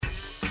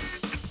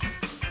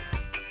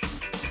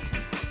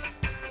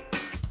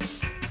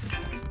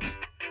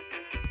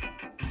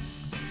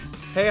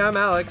Hey, I'm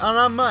Alex. And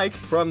I'm Mike.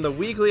 From the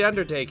Weekly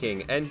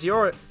Undertaking, and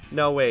you're...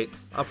 No, wait.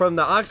 From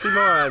the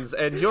Oxymorons,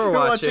 and you're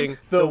watching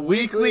The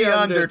Weekly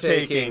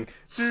Undertaking.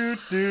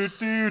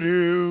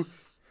 Do.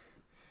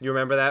 You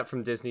remember that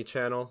from Disney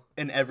Channel?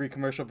 In every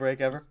commercial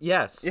break ever?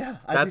 Yes. Yeah.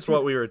 That's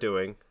what we were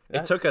doing.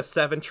 It took us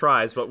 7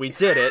 tries, but we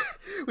did it.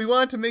 We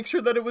wanted to make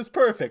sure that it was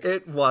perfect.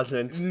 It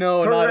wasn't.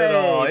 No, Hooray! not at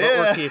all. But Yeah.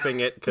 we're keeping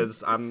it,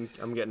 because I'm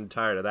getting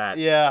tired of that.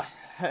 Yeah.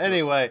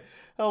 Anyway,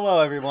 hello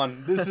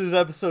everyone. This is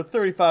episode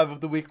 35 of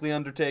The Weekly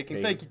Undertaking.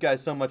 Hey. Thank you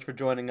guys so much for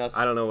joining us.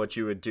 I don't know what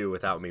you would do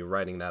without me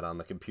writing that on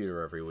the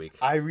computer every week.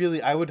 I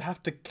would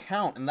have to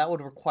count, and that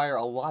would require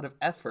a lot of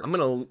effort. I'm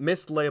going to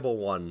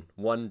mislabel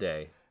one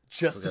day.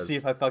 Just to see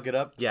if I fuck it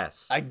up?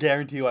 Yes. I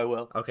guarantee you I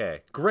will.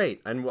 Okay,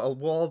 great. And we'll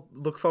all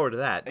look forward to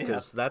that,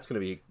 because that's going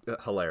to be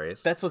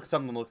hilarious. That's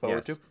something to look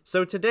forward to.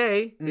 So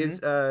today is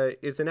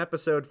an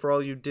episode for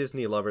all you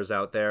Disney lovers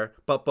out there.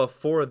 But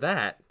before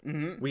that,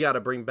 we got to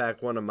bring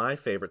back one of my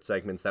favorite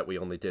segments that we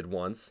only did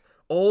once.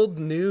 Old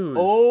News.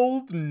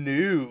 Old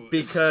News.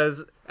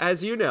 Because,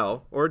 as you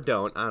know, or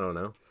don't, I don't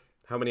know.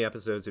 How many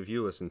episodes have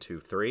you listened to?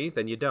 3?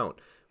 Then you don't.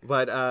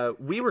 But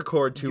we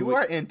record 2 weeks. You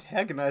are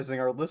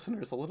antagonizing our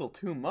listeners a little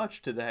too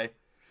much today.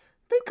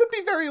 They could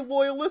be very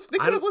loyal listeners. They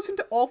could have listened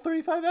to all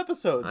 35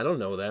 episodes. I don't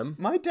know them.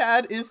 My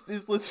dad is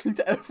listening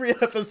to every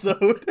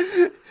episode,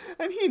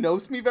 and he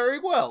knows me very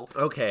well.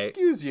 Okay.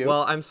 Excuse you.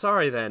 Well, I'm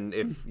sorry then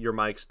if you're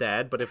Mike's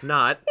dad, but if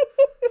not,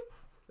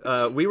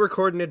 we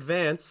record in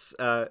advance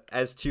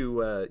as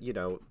to,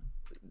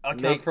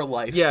 account for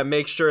life. Yeah,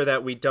 make sure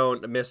that we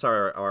don't miss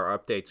our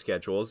update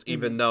schedules,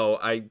 even though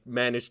I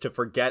managed to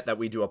forget that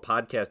we do a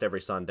podcast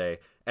every Sunday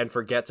and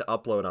forget to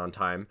upload on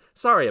time.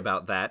 Sorry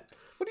about that.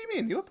 What do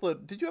you mean?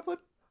 Did you upload?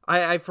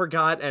 I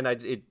forgot, and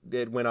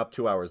it went up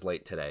 2 hours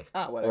late today.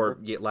 Whatever. Or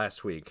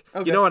last week.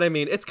 Okay. You know what I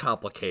mean? It's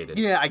complicated.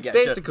 Yeah, I get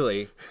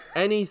Basically,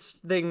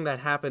 anything that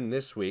happened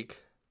this week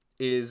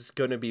is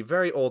going to be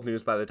very old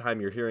news by the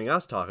time you're hearing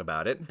us talk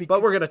about it,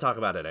 but we're going to talk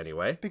about it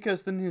anyway.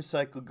 Because the news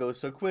cycle goes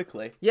so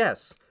quickly.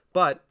 Yes,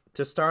 but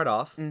to start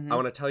off, I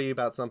want to tell you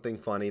about something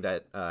funny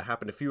that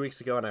happened a few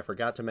weeks ago, and I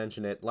forgot to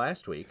mention it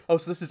last week. Oh,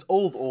 so this is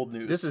old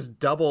news. This is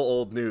double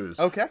old news.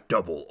 Okay.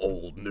 Double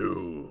old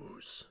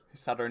news.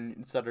 Is that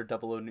our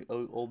double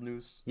old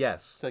news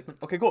Yes. segment?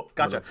 Okay, cool.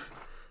 Gotcha.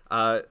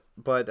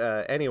 But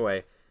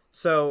anyway,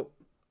 so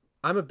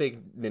I'm a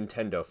big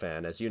Nintendo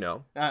fan, as you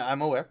know.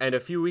 I'm aware. And a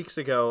few weeks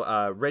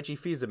ago, Reggie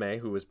Fils-Aimé,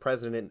 who was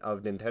president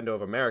of Nintendo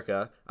of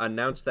America,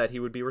 announced that he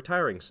would be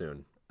retiring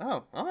soon.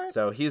 Oh, all right.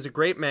 So he's a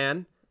great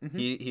man.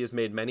 He has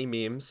made many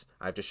memes.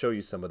 I have to show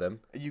you some of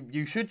them.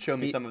 You should show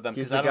me some of them.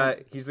 He's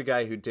the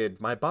guy who did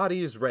 "My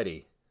Body Is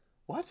Ready."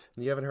 What?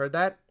 You haven't heard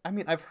that? I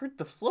mean, I've heard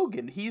the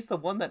slogan. He's the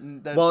one that...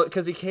 Well,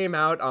 because he came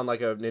out on like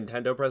a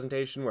Nintendo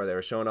presentation where they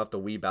were showing off the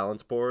Wii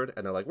balance board,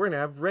 and they're like, "We're gonna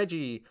have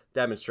Reggie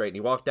demonstrate," and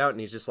he walked out and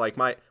he's just like,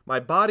 "My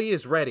body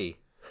is ready."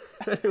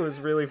 It was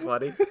really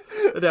funny.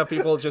 And how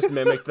people just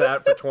mimicked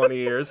that for 20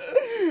 years.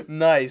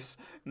 Nice.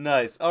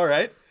 All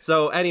right.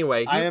 So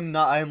anyway, I am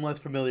less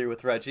familiar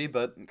with Reggie,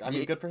 but I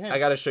mean, good for him. I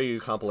got to show you a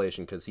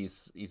compilation because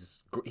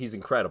he's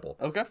incredible.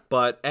 Okay.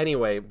 But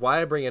anyway,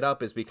 why I bring it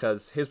up is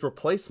because his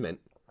replacement,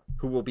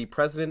 who will be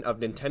president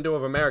of Nintendo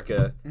of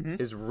America,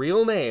 his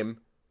real name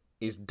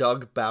is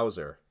Doug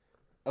Bowser.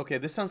 Okay,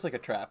 this sounds like a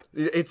trap.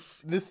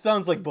 This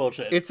sounds like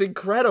bullshit. It's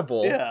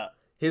incredible. Yeah.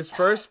 His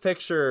first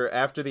picture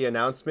after the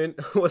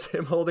announcement was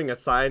him holding a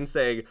sign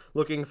saying,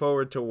 "Looking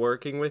forward to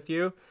working with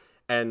you."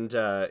 And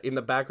in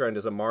the background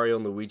is a Mario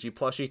and Luigi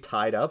plushie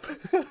tied up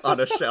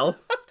on a shelf.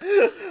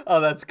 Oh,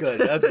 that's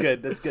good.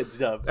 That's good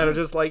stuff. And I'm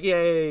just like,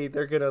 yay,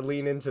 they're going to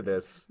lean into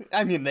this.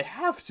 I mean, they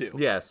have to.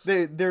 Yes.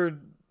 Their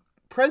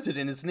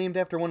president is named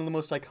after one of the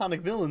most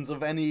iconic villains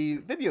of any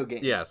video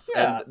game. Yes.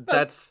 Yeah, and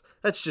that's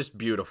just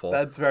beautiful.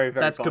 That's very,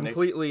 very That's funny.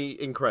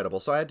 completely incredible.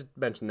 So I had to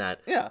mention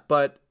that. Yeah.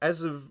 But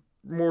as of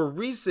more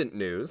recent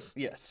news,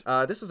 yes,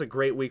 this is a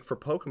great week for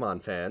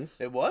Pokemon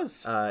fans. It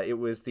was. It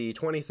was the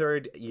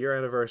 23rd year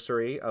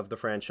anniversary of the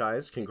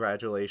franchise.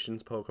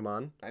 Congratulations,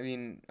 Pokemon. I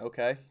mean,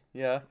 okay,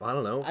 yeah. I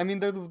don't know. I mean,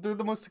 they're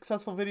the most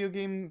successful video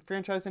game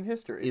franchise in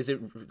history. Is it?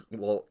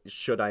 Well,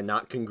 should I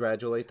not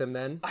congratulate them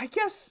then? I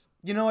guess.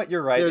 You know what?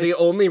 You're right. They're the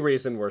only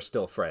reason we're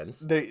still friends.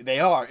 They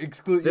are.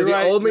 They're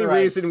the only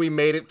reason we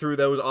made it through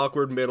those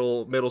awkward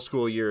middle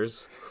school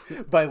years.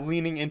 By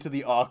leaning into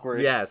the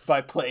awkward. Yes.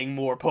 By playing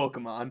more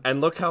Pokemon.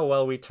 And look how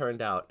well we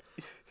turned out.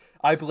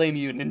 I blame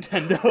you,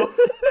 Nintendo.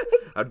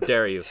 How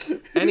dare you.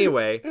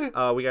 Anyway,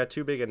 we got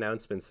 2 big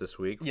announcements this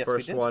week. Yes,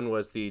 First we did. one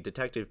was the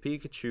Detective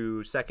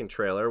Pikachu second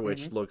trailer,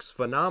 which looks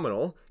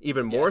phenomenal,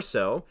 even more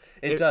so.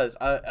 It does.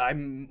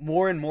 I'm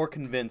more and more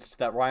convinced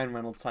that Ryan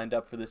Reynolds signed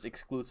up for this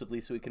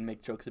exclusively so he can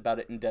make jokes about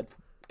it in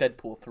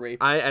Deadpool 3.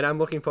 And I'm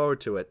looking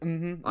forward to it.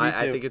 I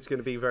too. think it's going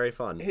to be very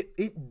fun.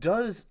 It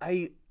does.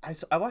 I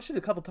watched it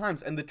a couple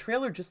times, and the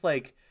trailer just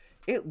like...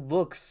 It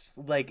looks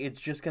like it's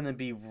just gonna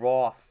be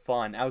raw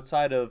fun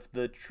outside of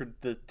the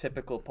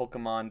typical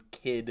Pokemon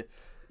kid,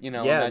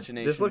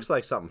 imagination. This looks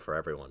like something for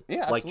everyone.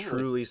 Yeah, like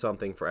absolutely. truly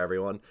something for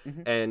everyone.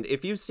 And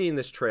if you've seen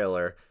this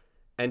trailer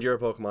and you're a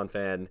Pokemon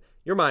fan,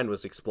 your mind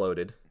was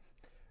exploded.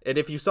 And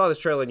if you saw this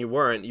trailer and you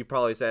weren't, you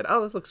probably said,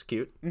 "Oh, this looks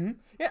cute." Mm-hmm.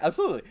 Yeah,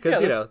 absolutely. Because,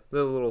 yeah,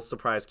 the little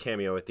surprise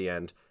cameo at the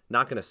end.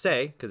 Not going to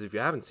say, because if you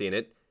haven't seen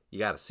it, you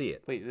got to see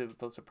it. Wait,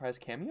 the surprise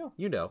cameo?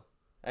 You know.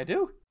 I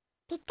do?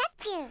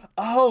 Pikachu.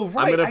 Oh,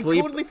 right. I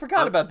totally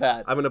forgot about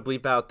that. I'm going to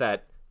bleep out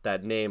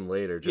that name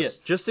later,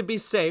 just to be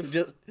safe.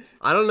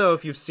 I don't know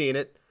if you've seen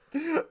it.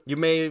 You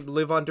may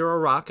live under a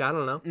rock. I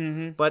don't know.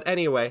 Mm-hmm. But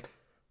anyway.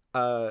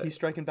 He's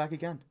striking back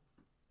again.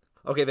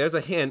 Okay, there's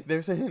a hint.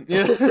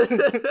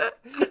 Yeah.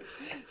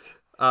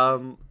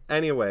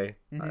 Anyway,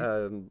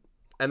 and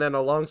then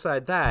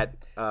alongside that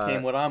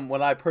came what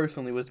I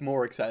personally was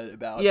more excited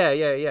about.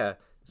 Yeah.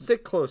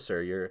 Sit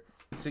closer.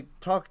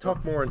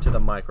 Talk more into the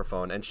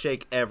microphone and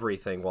shake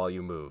everything while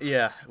you move.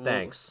 Yeah. Well,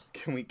 thanks.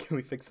 Can we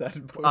fix that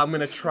in post? I'm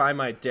gonna try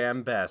my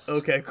damn best.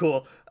 Okay,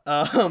 cool.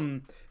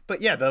 But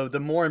yeah, the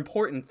more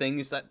important thing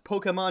is that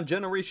Pokemon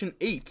Generation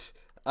 8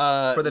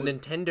 for the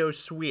Nintendo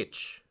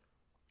Switch.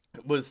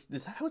 Is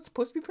that how it's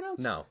supposed to be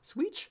pronounced? No.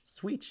 Switch.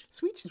 Switch.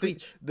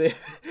 They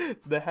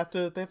have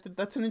to.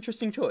 That's an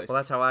interesting choice.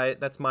 Well,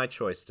 that's my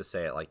choice to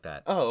say it like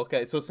that. Oh,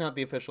 okay. So it's not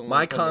the official.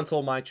 My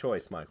console, my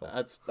choice, Michael.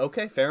 That's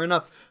okay. Fair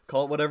enough.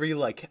 Call it whatever you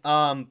like.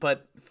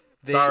 But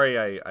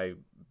sorry, I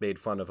made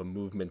fun of a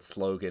movement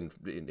slogan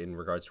in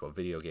regards to a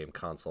video game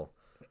console.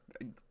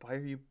 Why are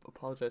you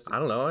apologizing? I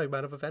don't know. I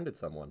might have offended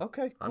someone.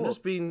 Okay, cool.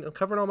 I'm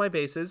covering all my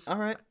bases. All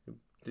right.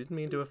 Didn't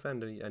mean to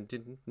offend any. I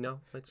didn't. No,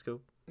 let's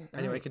go.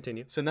 Anyway,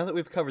 continue. So now that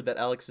we've covered that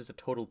Alex is a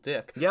total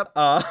dick. Yep.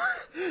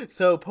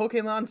 So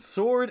Pokemon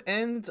Sword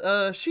and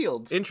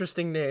Shield.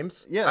 Interesting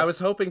names. Yes. I was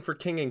hoping for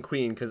King and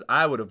Queen because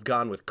I would have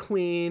gone with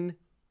Queen.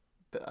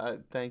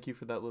 Thank you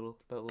for that little.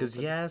 Because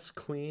yes,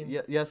 Queen.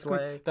 Yes,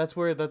 Queen. That's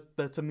where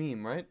that's a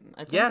meme, right?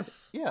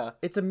 Yes. Yeah.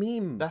 It's a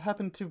meme. That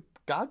happened to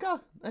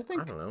Gaga, I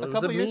think. I don't know. A It was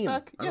couple a years meme.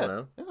 back. I don't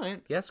know. All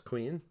right. Yes,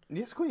 Queen.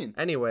 Yes, Queen.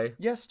 Anyway.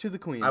 Yes to the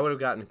Queen. I would have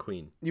gotten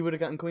Queen. You would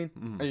have gotten Queen?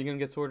 Mm-hmm. Are you going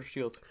to get Sword or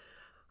Shield?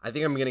 I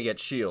think I'm gonna get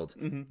Shield.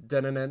 It's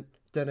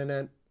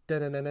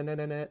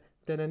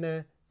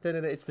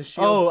the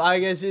Shield. Oh, I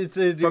guess it's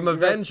from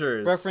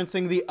Avengers,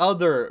 referencing the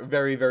other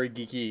very very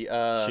geeky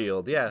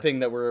Shield, thing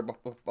that we're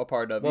a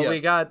part of. Well,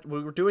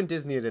 we were doing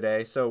Disney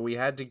today, so we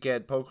had to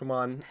get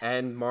Pokemon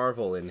and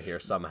Marvel in here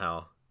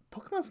somehow.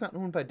 Pokemon's not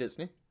owned by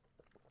Disney.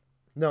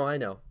 No, I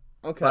know.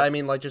 Okay. But I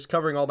mean, like, just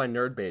covering all my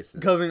nerd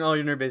bases. Covering all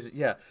your nerd bases,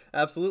 yeah,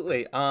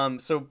 absolutely.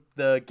 So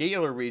the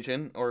Galar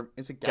region, or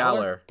is it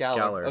Galar?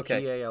 Galar.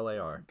 Okay.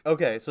 Galar.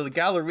 Okay, so the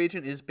Galar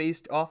region is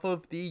based off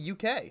of the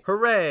UK.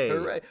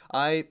 Hooray!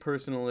 I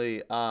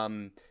personally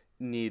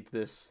need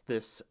this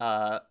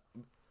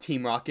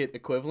Team Rocket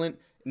equivalent.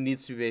 It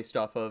needs to be based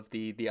off of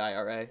the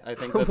IRA. I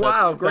think.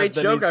 Wow, great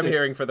joke I'm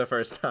hearing for the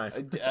first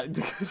time.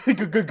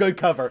 good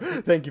cover.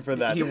 Thank you for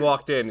that. He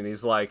walked in and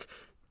he's like,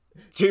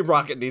 Team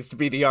Rocket needs to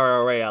be the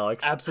RRA,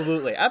 Alex.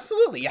 Absolutely.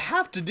 You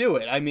have to do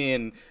it. I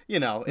mean,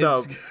 it's... No,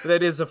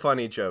 that is a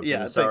funny joke.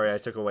 Yeah, sorry I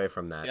took away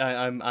from that.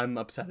 I'm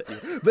upset at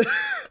you. But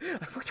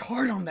I worked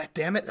hard on that,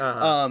 damn it.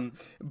 Uh-huh.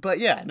 But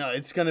yeah, no,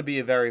 it's gonna be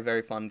a very,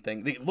 very fun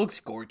thing. It looks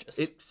gorgeous.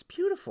 It's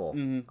beautiful.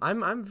 Mm-hmm.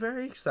 I'm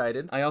very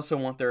excited. I also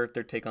want their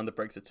take on the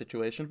Brexit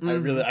situation.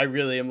 Mm-hmm. I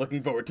really am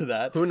looking forward to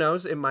that. Who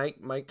knows? It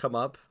might come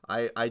up.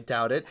 I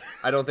doubt it.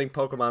 I don't think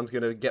Pokemon's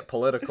gonna get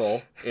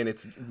political in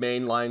its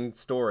mainline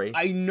story.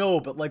 I know,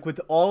 but like with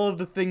all of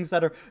the things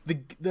that are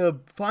the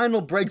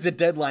final Brexit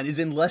deadline is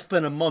in less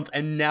than a month,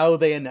 and now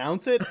they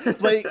announce it.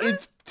 Like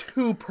it's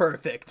too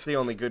perfect. It's the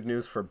only good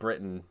news for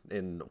Britain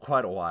in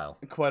quite a while.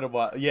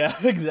 Yeah,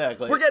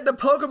 exactly. We're getting a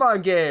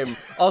Pokemon game.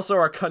 Also,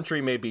 our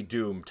country may be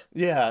doomed.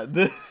 Yeah,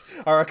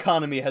 our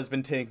economy has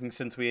been tanking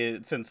since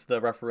the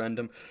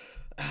referendum.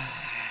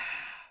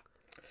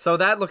 So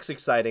that looks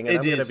exciting, and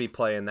I'm going to be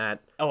playing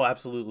that. Oh,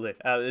 absolutely.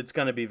 It's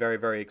going to be very,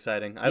 very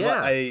exciting.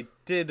 I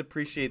did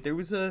appreciate there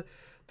was a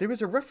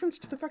reference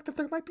to the fact that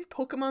there might be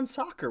Pokemon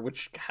Soccer,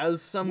 which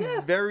has some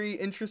very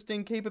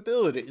interesting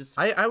capabilities.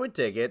 I would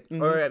dig it.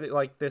 Mm-hmm. Or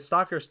like the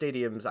soccer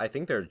stadiums, I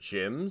think they're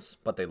gyms,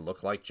 but they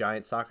look like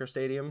giant soccer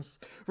stadiums.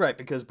 Right,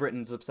 because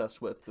Britain's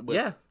obsessed with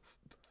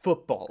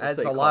football, as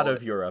a lot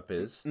of Europe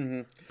is.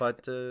 Mm-hmm.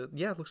 But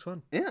it looks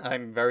fun. Yeah,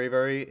 I'm very,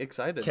 very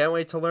excited. Can't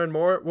wait to learn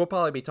more. We'll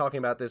probably be talking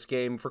about this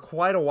game for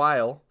quite a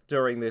while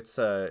during its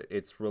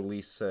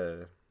release.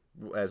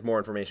 As more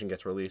information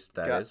gets released,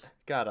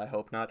 God, I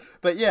hope not.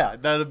 But yeah,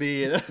 that'll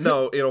be...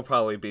 No, it'll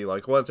probably be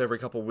like once every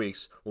couple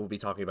weeks we'll be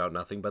talking about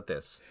nothing but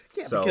this.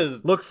 Yeah, so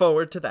because... look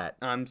forward to that.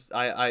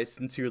 I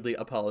sincerely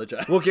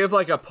apologize. We'll give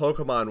like a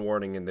Pokemon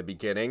warning in the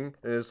beginning,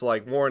 and it's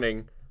like,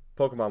 warning,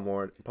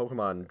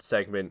 Pokemon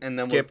segment, and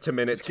then skip to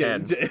minute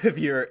 10. If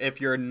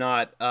you're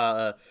not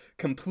a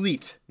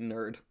complete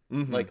nerd,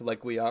 mm-hmm.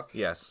 like we are.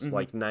 Yes, mm-hmm.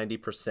 like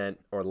 90%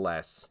 or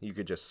less, you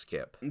could just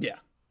skip. Yeah.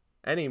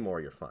 Any more,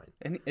 you're fine.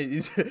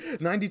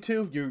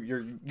 92,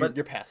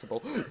 you're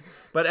passable.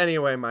 But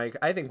anyway, Mike,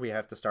 I think we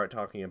have to start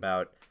talking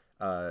about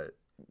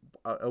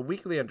a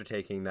weekly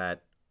undertaking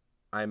that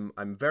I'm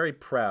very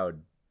proud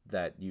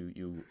that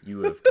you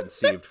have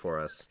conceived for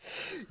us.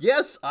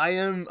 Yes, I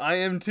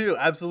am too.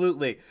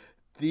 Absolutely.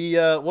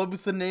 What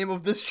was the name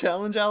of this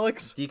challenge,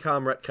 Alex?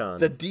 DCOM Retcon.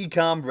 The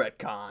DCOM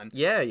Retcon.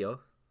 Yeah, yo.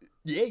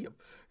 Yeah.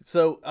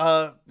 So,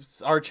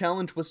 our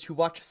challenge was to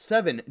watch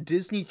 7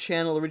 Disney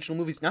Channel original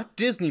movies, not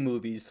Disney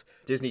movies.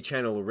 Disney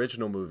Channel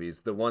original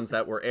movies, the ones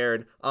that were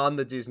aired on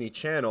the Disney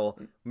Channel,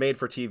 made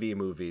for TV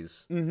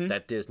movies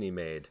that Disney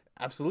made.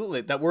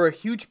 Absolutely. That were a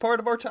huge part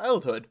of our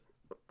childhood.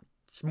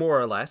 More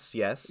or less,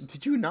 yes.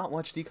 Did you not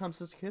watch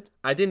DCOMs as a kid?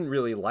 I didn't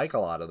really like a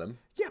lot of them.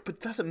 Yeah, but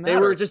it doesn't matter.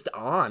 They were just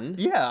on.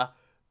 Yeah.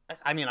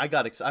 I mean,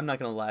 I'm not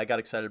gonna lie, I got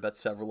excited about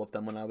several of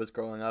them when I was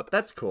growing up.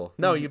 That's cool.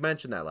 No, you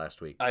mentioned that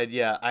last week.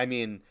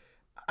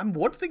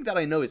 One thing that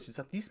I noticed is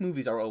that these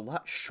movies are a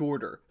lot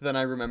shorter than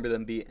I remember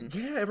them being.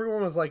 Yeah,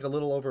 everyone was like a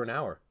little over an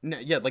hour.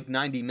 Yeah, like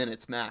 90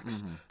 minutes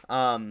max.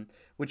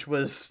 Which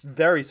was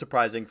very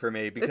surprising for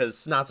me because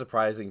It's not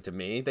surprising to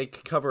me. They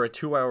could cover a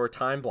 2-hour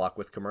time block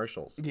with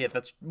commercials. yeah,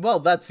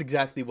 that's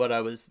exactly what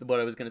I was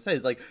gonna say.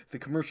 Is like the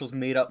commercials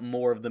made up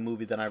more of the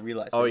movie than I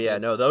realized. Oh they yeah,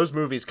 did. no, those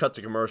movies cut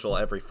to commercial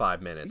every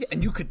 5 minutes. Yeah,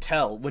 and you could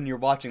tell when you're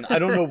watching. I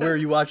don't know where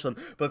you watch them,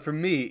 but for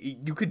me,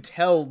 you could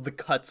tell the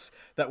cuts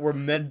that were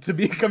meant to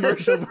be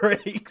commercial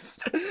breaks.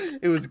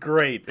 It was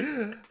great.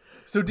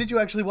 So did you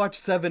actually watch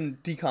 7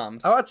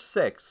 DCOMs? I watched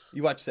 6.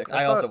 You watched 6.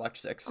 I also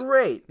watched 6.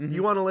 Great.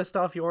 You want to list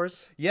off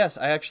yours? Yes,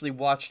 I actually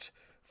watched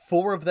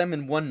 4 of them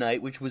in one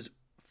night, which was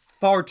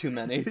far too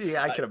many.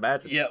 Yeah, I can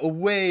imagine. Yeah,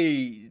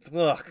 way.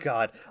 Oh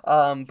God.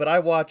 But I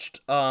watched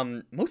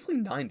mostly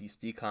 90s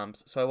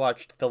DCOMs. So I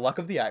watched The Luck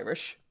of the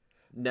Irish.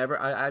 Never.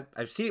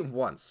 I've seen it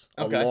once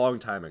Okay. a long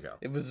time ago.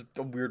 It was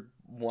a weird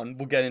one.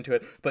 We'll get into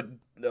it. But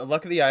The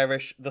Luck of the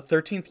Irish, The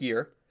 13th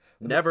Year.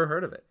 Never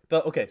heard of it.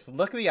 So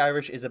Luck of the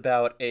Irish is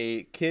about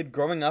a kid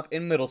growing up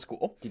in middle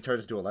school. He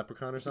turns into a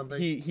leprechaun or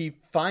something? He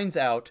finds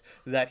out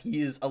that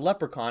he is a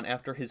leprechaun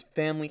after his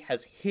family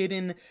has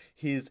hidden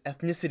his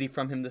ethnicity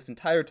from him this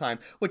entire time.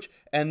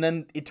 And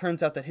then it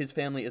turns out that his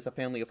family is a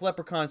family of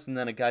leprechauns, and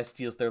then a guy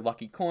steals their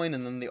lucky coin,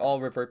 and then they all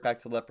revert back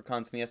to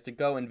leprechauns, and he has to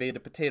go invade a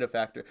potato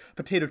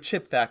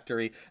chip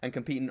factory, and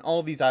compete in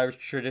all these Irish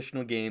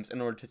traditional games in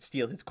order to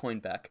steal his coin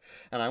back.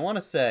 And I want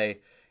to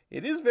say,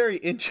 it is very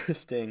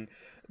interesting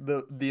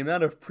the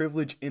amount of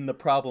privilege in the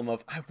problem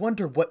of, I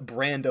wonder what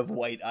brand of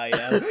white I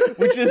am,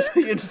 which is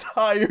the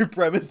entire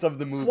premise of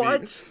the movie.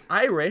 What?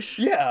 Irish?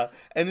 Yeah,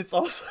 and it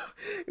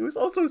was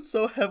also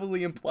so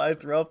heavily implied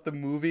throughout the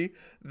movie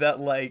that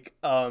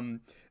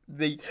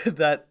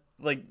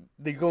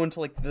they go into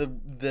like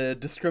the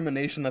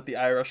discrimination that the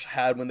Irish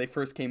had when they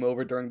first came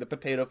over during the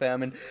potato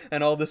famine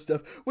and all this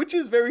stuff, which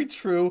is very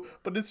true,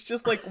 but it's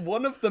just like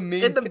one of the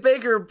main In the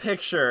bigger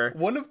picture,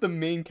 one of the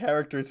main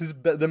characters,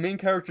 the main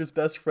character's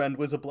best friend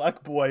was a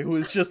black boy who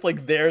was just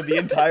like there the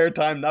entire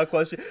time, not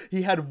questioning.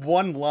 He had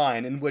one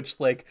line in which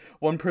like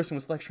one person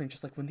was lecturing,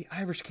 just like, when the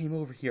Irish came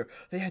over here,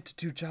 they had to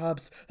do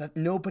jobs that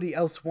nobody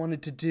else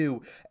wanted to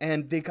do,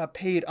 and they got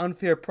paid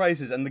unfair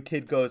prices. And the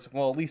kid goes,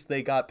 well, at least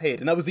they got paid,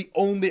 and that was the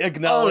only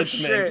acknowledgement.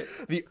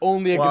 The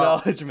only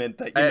acknowledgement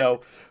that, you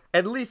know.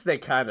 At least they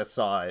kind of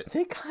saw it.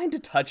 They kind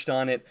of touched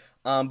on it.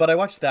 But I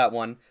watched that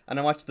one, and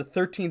I watched The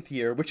 13th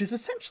Year, which is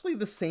essentially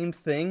the same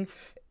thing,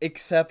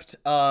 except,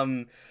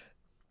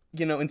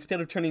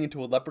 instead of turning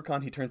into a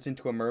leprechaun, he turns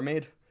into a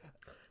mermaid.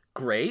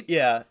 Great.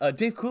 Yeah,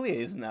 Dave Coulier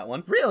is in that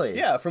one. Really?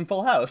 Yeah, from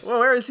Full House. Well,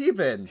 where has he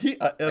been?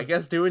 I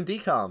guess doing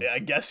DCOMs. I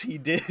guess he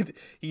did.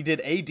 He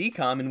did a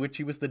DCOM in which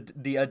he was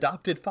the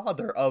adopted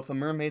father of a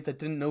mermaid that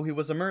didn't know he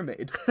was a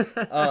mermaid.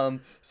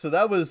 So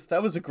that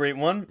was a great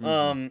one.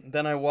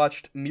 Then I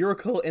watched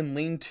Miracle in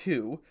Lane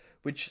 2,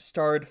 which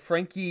starred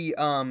Frankie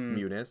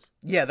Muniz.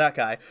 Yeah, that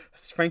guy.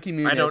 Frankie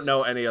Muniz. I don't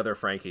know any other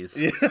Frankies.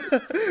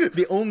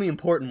 The only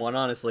important one,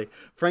 honestly.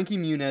 Frankie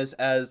Muniz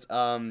as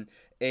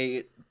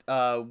a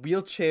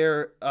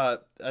wheelchair,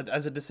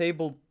 as a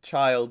disabled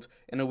child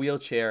in a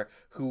wheelchair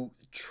who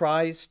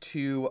tries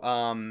to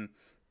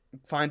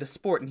find a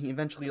sport, and he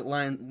eventually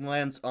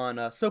lands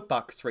on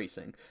soapbox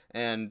racing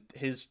and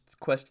his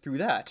quest through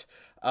that.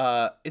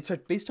 It's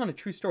based on a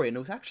true story, and it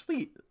was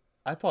actually,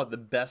 I thought, the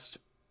best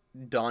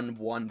done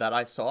one that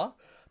I saw,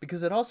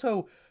 because it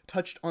also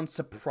touched on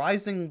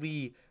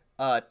surprisingly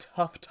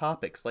tough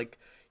topics. Like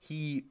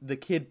the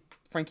kid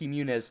Frankie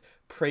Muniz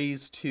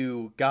prays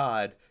to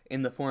God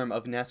in the form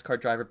of NASCAR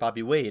driver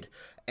Bobby Wade,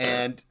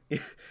 and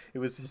it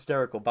was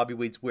hysterical. Bobby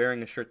Wade's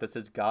wearing a shirt that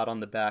says God on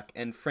the back,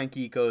 and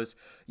Frankie goes,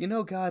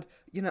 God,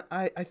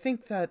 I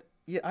think that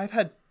I've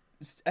had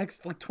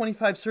like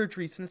 25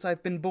 surgeries since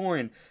I've been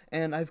born,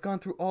 and I've gone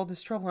through all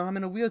this trouble, and I'm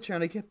in a wheelchair,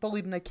 and I get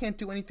bullied, and I can't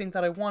do anything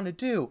that I want to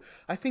do.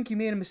 I think you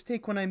made a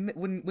mistake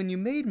when you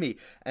made me.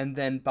 And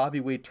then Bobby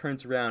Wade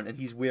turns around, and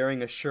he's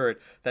wearing a shirt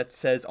that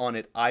says on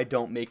it, I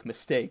don't make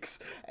mistakes.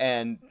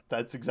 And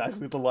that's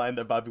exactly the line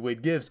that Bobby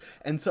Wade gives.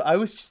 And so I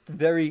was just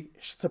very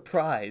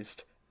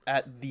surprised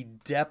at the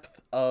depth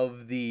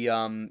of the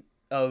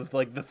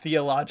the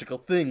theological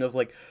thing of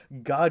like,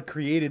 God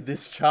created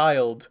this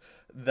child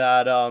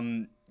that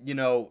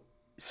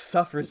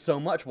suffers so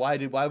much. Why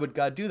would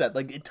God do that?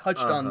 Like, it touched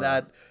on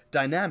that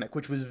dynamic,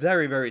 which was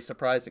very, very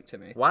surprising to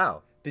me.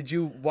 Wow. Did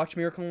you watch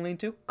Miracle in Lane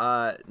 2?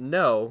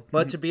 No,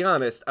 but to be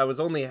honest, I was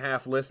only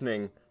half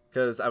listening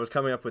because I was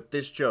coming up with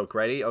this joke.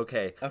 Ready?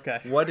 Okay. Okay.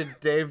 What did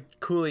Dave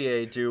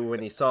Coulier do when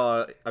he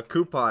saw a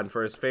coupon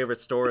for his favorite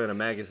store in a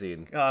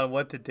magazine?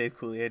 What did Dave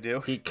Coulier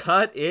do? He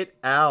cut it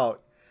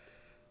out.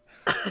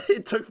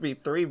 It took me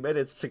 3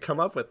 minutes to come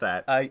up with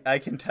that. I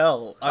can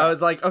tell. I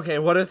was like, okay,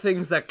 what are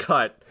things that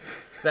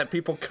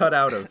people cut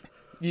out of?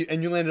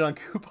 You landed on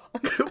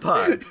coupons?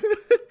 Coupons.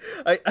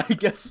 I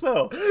guess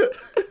so.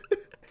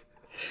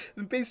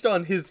 Based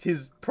on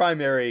his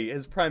primary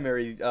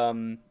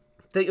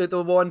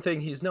The one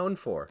thing he's known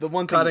for. The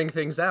one thing, cutting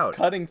things out.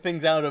 Cutting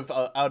things out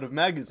of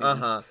magazines.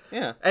 Uh-huh.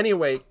 Yeah.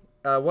 Anyway,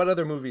 what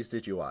other movies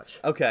did you watch?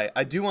 Okay,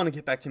 I do want to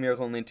get back to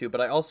Miracle in Lane 2,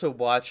 but I also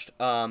watched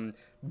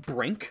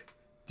Brink.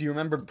 Do you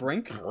remember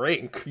Brink?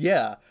 Brink?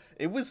 Yeah.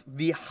 It was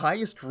the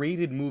highest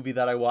rated movie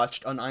that I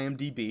watched on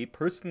IMDb.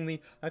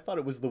 Personally, I thought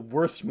it was the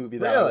worst movie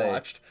that I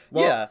watched.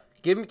 Well, yeah.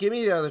 Give me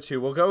the other two.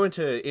 We'll go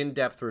into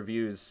in-depth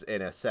reviews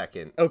in a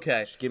second.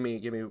 Okay. Just give me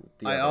the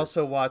I others.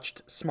 also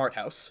watched Smart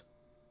House.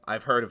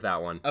 I've heard of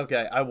that one.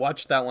 Okay, I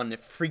watched that one.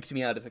 It freaked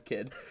me out as a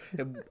kid.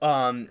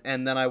 And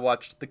then I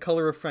watched The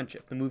Color of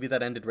Friendship, the movie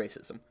that ended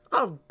racism.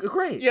 Oh,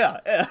 great. Yeah,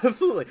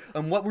 absolutely.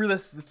 What were the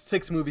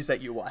 6 movies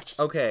that you watched?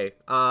 Okay.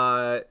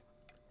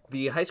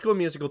 The High School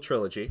Musical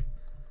trilogy.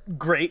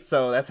 Great.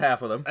 So that's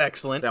half of them.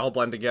 Excellent. They all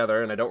blend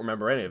together, and I don't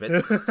remember any of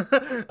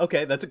it.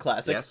 Okay, that's a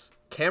classic. Yes.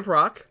 Camp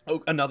Rock.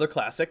 Oh, another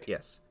classic.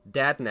 Yes.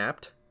 Dad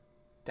Napped.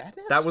 Dad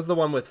Napped? That was the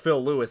one with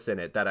Phil Lewis in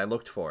it that I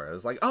looked for. I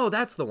was like, oh,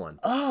 that's the one.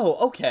 Oh,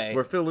 okay.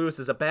 Where Phil Lewis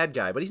is a bad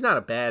guy, but he's not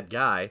a bad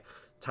guy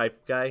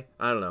type guy.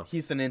 I don't know.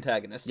 He's an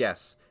antagonist.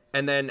 Yes.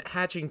 And then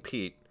Hatching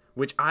Pete,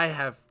 which I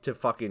have to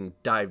fucking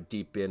dive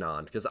deep in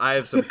on, because I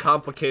have some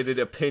complicated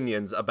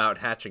opinions about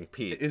Hatching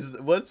Pete.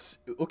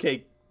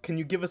 Okay, can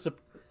you give us a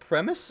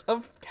premise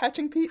of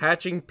Hatching Pete?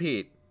 Hatching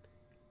Pete,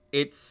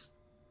 it's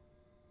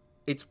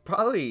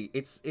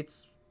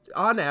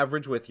on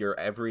average with your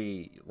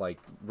every like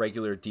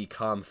regular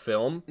DCOM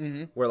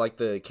film, where like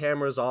the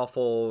camera's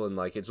awful and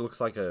like it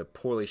looks like a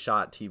poorly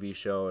shot TV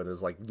show and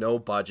is like no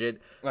budget.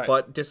 Right.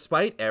 But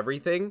despite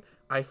everything,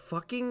 I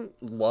fucking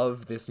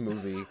love this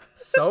movie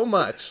so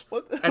much.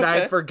 And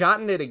I'd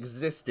forgotten it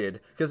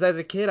existed because as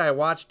a kid I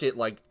watched it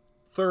like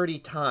 30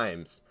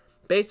 times.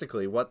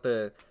 Basically, what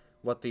the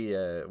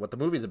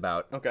movie's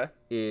about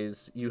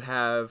is you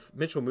have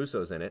Mitchell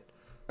Musso's in it.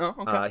 Oh,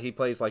 okay. He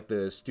plays like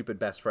the stupid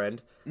best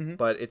friend,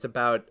 but it's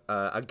about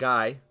a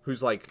guy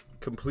who's like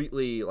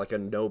completely like a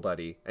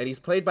nobody, and he's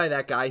played by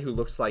that guy who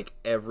looks like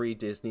every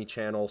Disney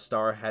Channel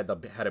star had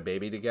a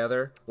baby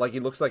together. Like he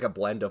looks like a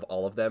blend of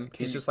all of them.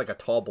 He's just like a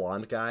tall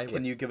blonde guy.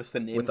 Can you give us the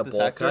name with of the this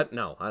bowl actor? cut?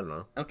 No, I don't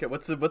know. Okay,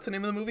 what's the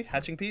name of the movie?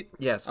 Hatching Pete?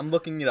 Yes, I'm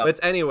looking it up. But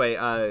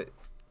anyway,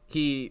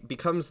 he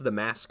becomes the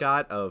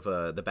mascot of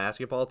the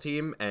basketball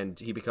team, and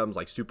he becomes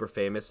like super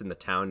famous in the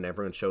town, and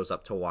everyone shows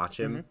up to watch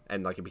him,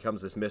 and like it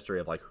becomes this mystery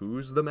of like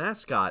who's the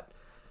mascot,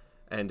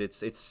 and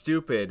it's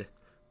stupid,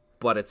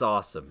 but it's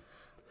awesome.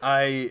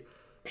 I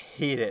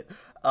hate it.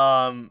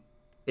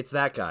 It's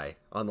that guy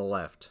on the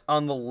left.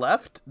 On the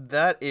left,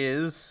 that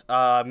is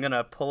I'm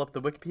gonna pull up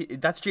the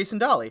Wikipedia. That's Jason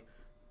Dolley.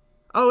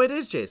 Oh, it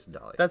is Jason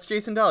Dolley. That's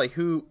Jason Dolley,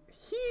 who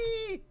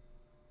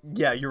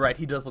yeah, you're right.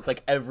 He does look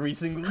like every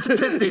single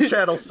Disney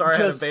Channel star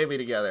had a baby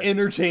together.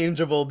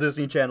 Interchangeable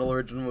Disney Channel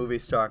original movie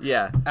star.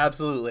 Yeah.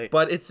 Absolutely.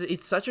 But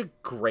it's such a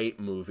great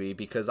movie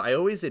because I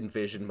always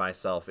envisioned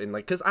myself in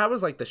like, because I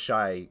was like the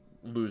shy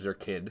loser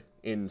kid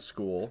in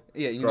school.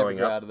 Yeah, you growing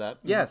never grew up. out of that.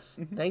 Yes,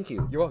 thank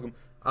you. You're welcome.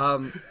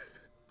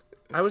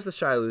 I was the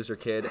shy loser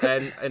kid,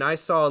 and I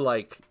saw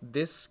like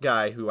this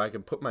guy who I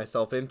could put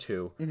myself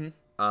into,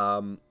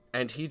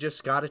 and he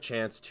just got a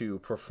chance to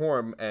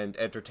perform and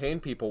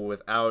entertain people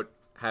without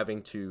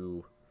having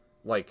to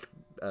like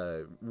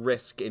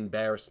risk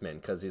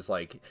embarrassment, because he's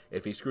like,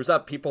 if he screws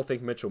up, people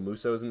think Mitchell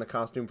Musso's in the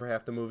costume for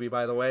half the movie,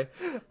 by the way.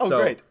 Oh,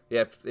 so, great.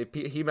 Yeah, if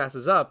he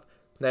messes up,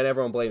 then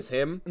everyone blames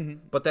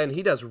him, but then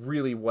he does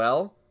really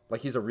well.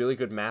 Like, he's a really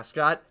good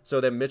mascot,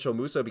 so then Mitchell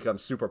Musso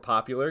becomes super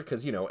popular,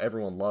 because, you know,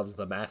 everyone loves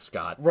the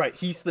mascot. Right,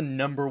 he's the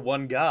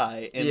 #1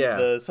 guy.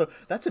 So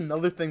that's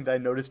another thing that I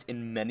noticed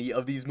in many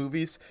of these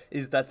movies,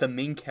 is that the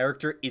main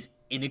character is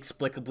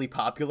inexplicably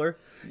popular.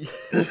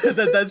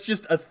 That's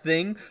just a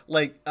thing.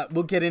 Like,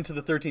 we'll get into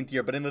the 13th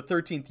year, but in the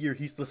 13th year,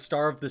 he's the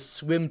star of the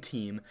swim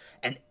team,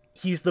 and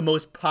he's the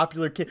most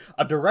popular kid.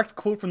 A direct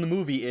quote from the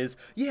movie is,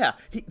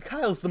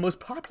 Kyle's the most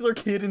popular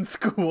kid in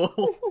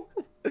school.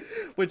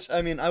 Which,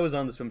 I mean, I was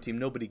on the swim team.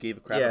 Nobody gave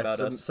a crap about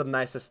us. Some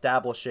nice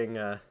establishing,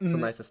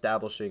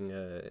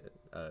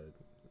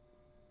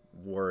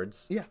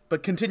 words. Yeah,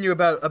 but continue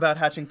about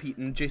Hatching Pete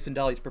and Jason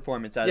Dolley's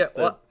performance as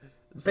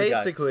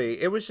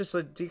basically, it was just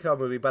a DCOM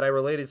movie, but I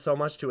related so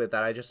much to it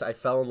that I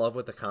fell in love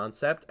with the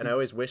concept, and I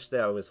always wished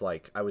that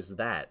I was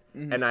that.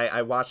 And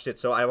I watched it,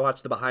 so I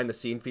watched the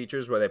behind-the-scene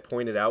features where they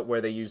pointed out where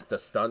they used the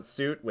stunt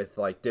suit with,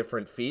 like,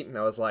 different feet, and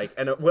I was like,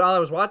 and while I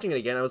was watching it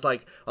again, I was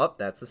like, oh,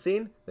 that's the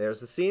scene, there's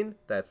the scene,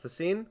 that's the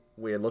scene.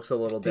 It looks a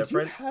little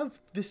different. Did you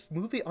have this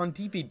movie on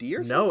DVD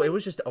or something? No, it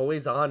was just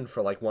always on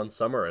for, like, one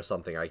summer or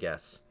something, I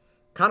guess.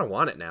 Kind of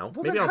want it now.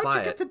 Well, Maybe then I'll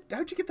buy it.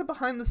 How'd you get the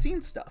behind the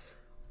scenes stuff?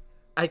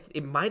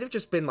 It might have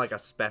just been like a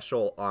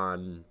special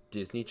on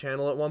Disney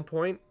Channel at one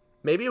point.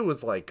 Maybe it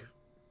was like,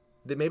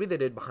 maybe they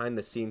did behind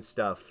the scenes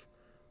stuff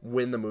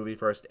when the movie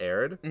first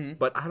aired. Mm-hmm.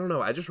 But I don't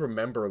know. I just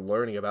remember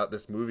learning about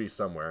this movie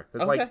somewhere.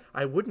 It's Okay. like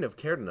I wouldn't have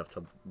cared enough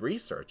to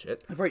research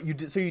it. Right, you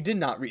did. So you did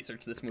not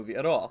research this movie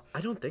at all. I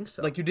don't think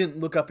so. Like you didn't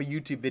look up a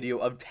YouTube video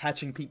of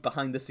Hatching Pete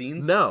behind the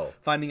scenes. No.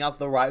 Finding out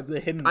the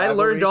hidden. I rivalry?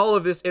 learned all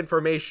of this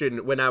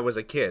information when I was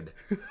a kid,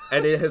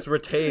 and it has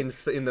retained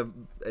in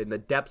the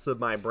depths of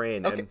my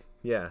brain. Okay. And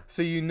yeah.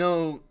 So you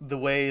know the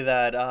way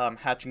that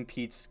Hatching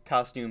Pete's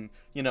costume,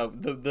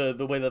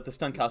 the way that the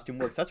stunt costume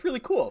works. That's really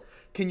cool.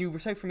 Can you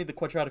recite for me the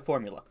quadratic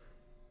formula?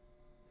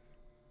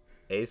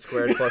 A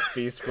squared plus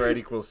B squared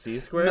equals C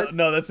squared?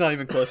 No, that's not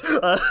even close.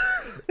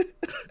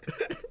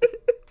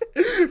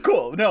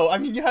 Cool. No, I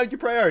mean, you had your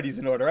priorities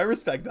in order. I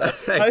respect that.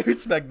 Thanks. I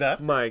respect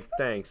that. Mike,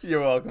 thanks.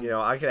 You're welcome.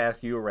 I could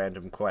ask you a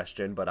random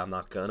question, but I'm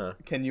not gonna.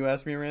 Can you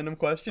ask me a random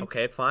question?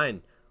 Okay,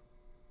 fine.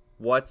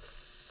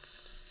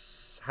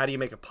 How do you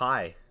make a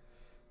pie?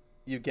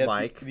 You get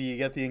Mike? you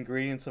get the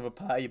ingredients of a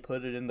pie, you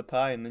put it in the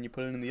pie, and then you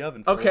put it in the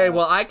oven. Okay,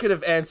 well, I could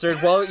have answered,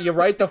 well, you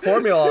write the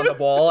formula on the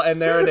wall,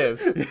 and there it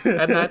is.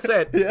 And that's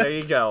it. Yeah. There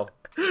you go.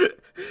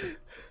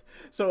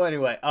 So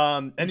anyway,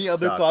 any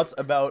other suck. thoughts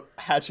about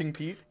Hatching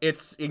Pete?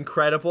 It's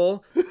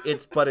incredible,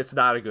 but it's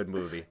not a good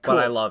movie. Cool.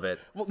 But I love it.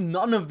 Well,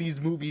 none of these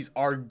movies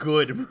are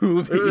good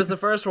movies. It was the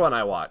first one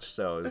I watched,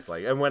 so it was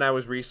like, and when I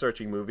was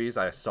researching movies,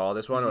 I saw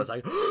this one, I was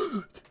like,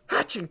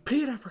 Hatching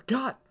Pete, I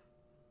forgot.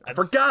 I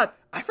forgot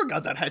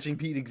that Hatching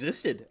Pete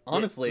existed,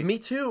 honestly. Me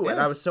too, and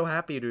Yeah. I was so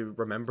happy to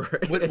remember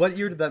it. What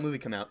year did that movie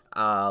come out?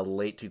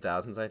 Late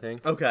 2000s, I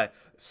think. Okay,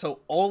 so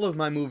all of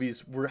my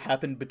movies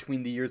happened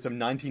between the years of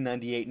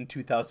 1998 and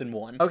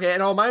 2001. Okay,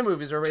 and all my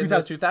movies are in the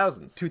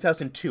 2000s.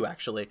 2002,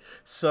 actually.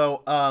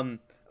 So,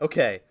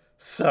 okay.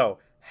 So,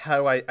 how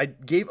do I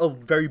gave a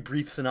very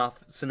brief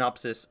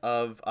synopsis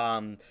of,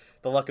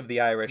 The Luck of the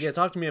Irish. Yeah,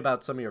 talk to me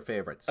about some of your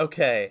favorites.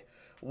 Okay.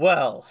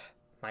 Well,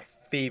 my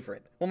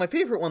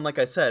favorite one, like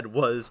I said,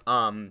 was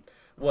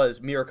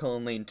Miracle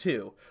in Lane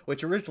 2,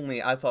 which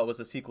originally I thought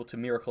was a sequel to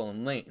Miracle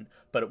in Lane,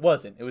 but it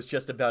wasn't. It was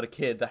just about a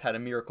kid that had a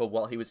miracle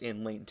while he was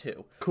in Lane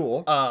 2.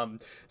 Cool.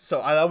 So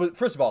I was,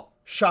 first of all,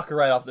 shocker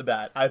right off the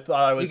bat. I thought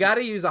I was... You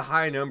gotta use a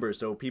high number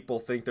so people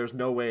think there's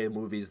no way a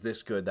movie's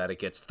this good that it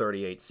gets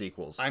 38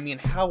 sequels. I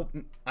mean,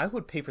 I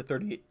would pay for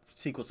 38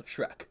 sequels of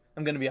Shrek.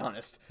 I'm gonna be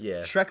honest.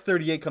 Yeah. Shrek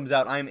 38 comes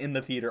out. I'm in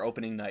the theater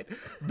opening night.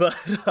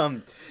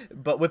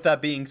 But with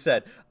that being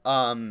said,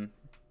 I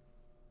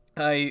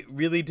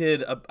really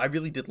did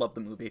love the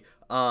movie.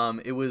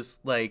 It was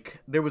like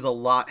there was a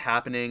lot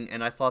happening,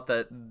 and I thought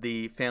that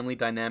the family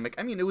dynamic.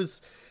 I mean, it was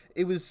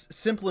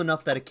simple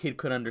enough that a kid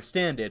could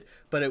understand it,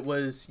 but it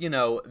was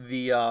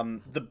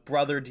the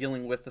brother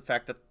dealing with the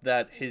fact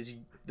that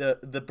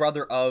the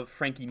brother of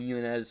Frankie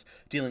Muniz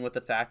dealing with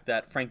the fact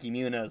that Frankie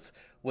Muniz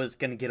was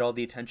going to get all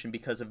the attention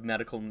because of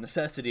medical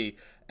necessity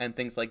and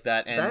things like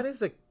that. And that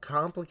is a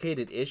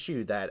complicated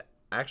issue that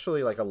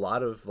actually like a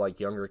lot of like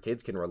younger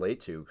kids can relate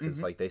to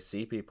because like they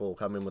see people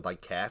come in with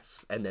like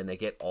casts and then they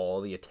get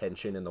all the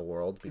attention in the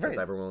world because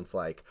Right. everyone's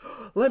like,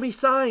 let me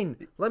sign,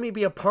 let me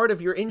be a part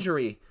of your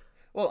injury.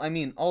 well, I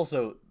mean,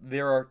 also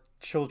there are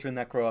children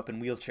that grow up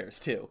in wheelchairs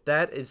too.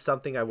 That is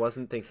something I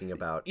wasn't thinking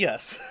about.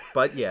 Yes.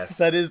 But yes.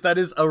 that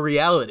is a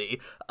reality.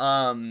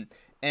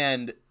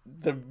 And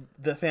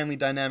the family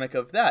dynamic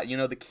of that,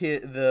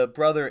 the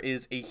brother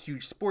is a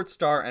huge sports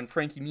star, and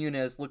Frankie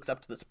Muniz looks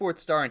up to the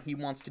sports star, and he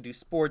wants to do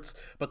sports,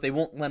 but they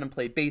won't let him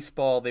play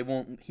baseball.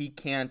 He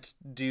can't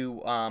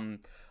do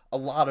a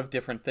lot of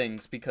different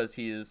things because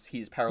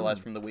he's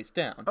paralyzed from the waist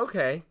down.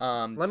 Okay.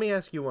 Let me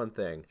ask you one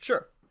thing.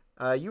 Sure.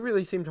 You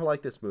really seem to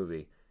like this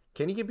movie.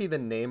 Can you give me the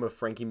name of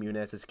Frankie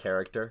Muniz's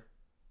character?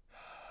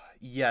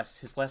 Yes,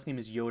 his last name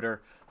is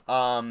Yoder.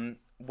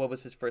 What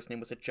was his first name?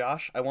 Was it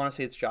Josh? I want to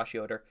say it's Josh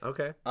Yoder.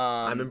 Okay.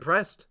 I'm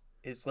impressed.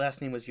 His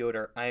last name was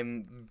Yoder.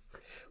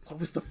 What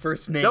was the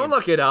first name? Don't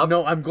look it up.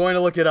 No, I'm going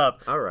to look it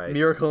up. All right.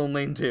 Miracle in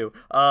Lane 2.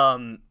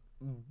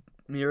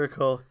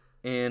 Miracle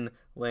in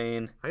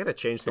Lane. I gotta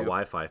change the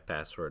Wi-Fi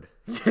password.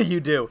 Yeah,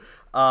 you do.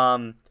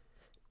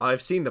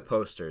 I've seen the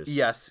posters.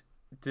 Yes.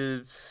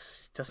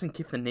 Doesn't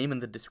give the name in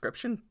the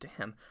description?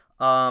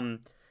 Damn.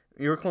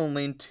 Miracle in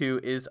Lane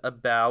 2 is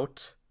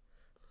about...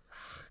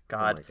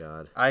 God. Oh my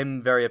God.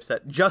 I'm very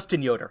upset.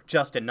 Justin Yoder.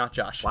 Justin, not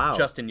Josh. Wow.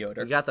 Justin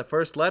Yoder. You got the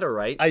first letter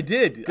right. I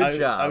did. Good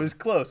job. I was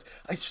close.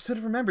 I should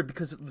have remembered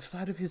because the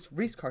side of his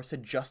race car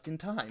said "just in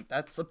time."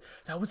 That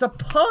was a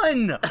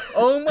pun.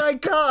 Oh my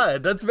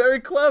God, that's very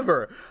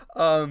clever.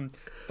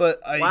 But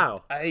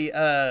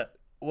I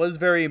was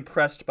very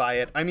impressed by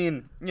it. I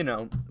mean,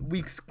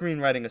 weak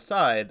screenwriting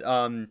aside,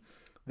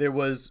 there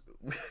was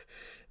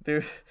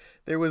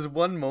there was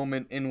one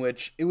moment in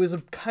which it was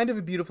a kind of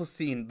a beautiful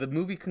scene. The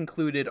movie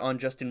concluded on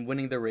Justin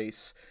winning the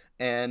race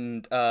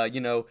and,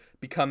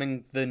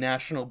 becoming the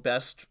national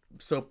best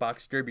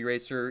soapbox derby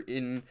racer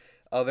in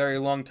a very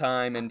long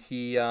time. And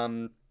he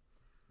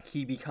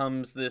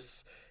becomes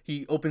this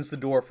he opens the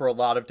door for a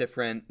lot of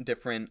different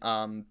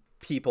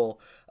people,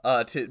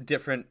 to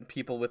different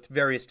people with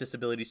various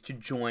disabilities to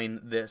join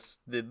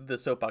the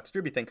soapbox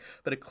derby thing.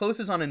 But it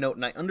closes on a note,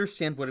 and I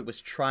understand what it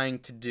was trying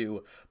to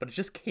do, but it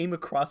just came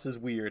across as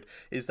weird,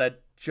 is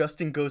that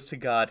Justin goes to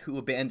God, who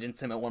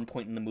abandons him at one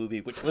point in the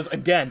movie, which was,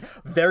 again,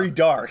 very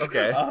dark.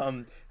 Okay.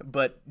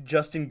 But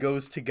Justin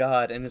goes to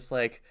God, and it's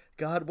like,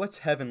 God, what's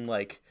heaven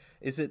like?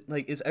 Is it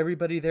like, is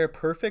everybody there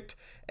perfect?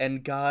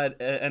 And God,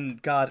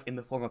 in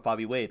the form of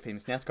Bobby Wade,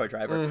 famous NASCAR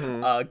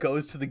driver,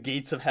 goes to the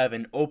gates of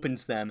heaven,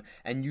 opens them,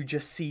 and you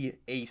just see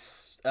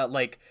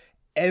like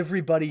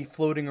everybody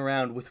floating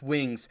around with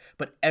wings,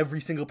 but every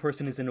single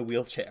person is in a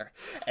wheelchair.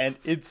 And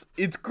it's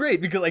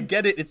great because I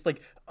get it. It's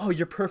like, oh,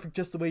 you're perfect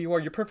just the way you are.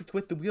 You're perfect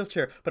with the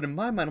wheelchair. But in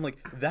my mind, I'm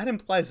like, that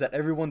implies that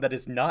everyone that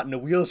is not in a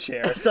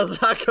wheelchair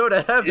Does not go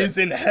to heaven. is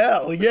in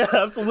hell. Yeah,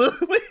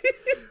 absolutely.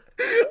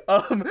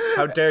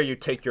 How dare you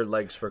take your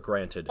legs for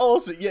granted?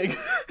 Also, yeah,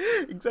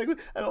 exactly.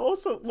 And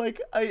also,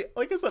 like I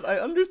said, I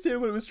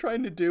understand what it was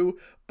trying to do,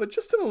 but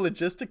just in a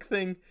logistic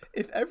thing,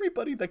 if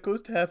everybody that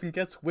goes to heaven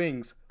gets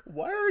wings,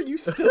 why are you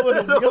still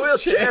in a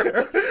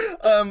wheelchair?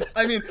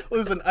 I mean,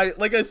 listen,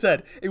 like I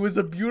said, it was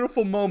a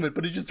beautiful moment,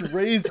 but it just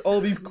raised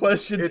all these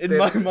questions in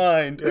my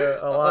mind. Yeah,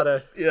 a lot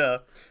of... Yeah.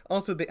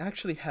 Also, they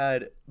actually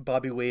had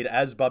Bobby Wade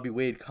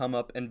come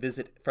up and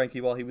visit Frankie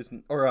while he was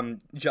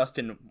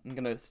Justin, I'm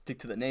going to stick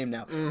to the name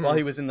now, while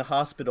he was in the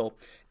hospital.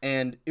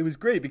 And it was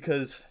great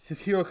because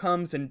his hero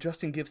comes and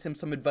Justin gives him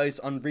some advice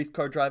on race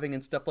car driving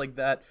and stuff like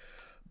that.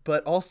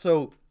 But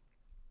also,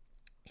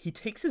 he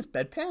takes his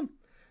bedpan.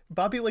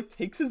 Bobby, like,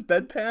 takes his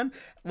bedpan,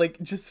 like,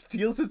 just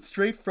steals it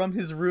straight from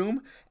his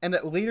room. And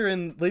later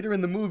in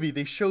the movie,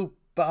 they show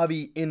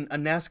Bobby in a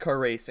NASCAR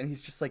race, and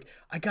he's just like,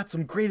 I got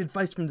some great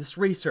advice from this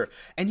racer,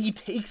 and he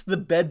takes the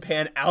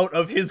bedpan out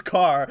of his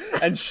car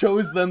and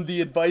shows them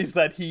the advice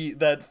that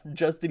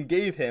Justin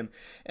gave him.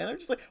 And I'm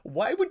just like,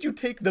 why would you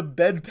take the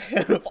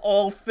bedpan of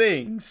all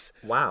things?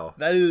 Wow.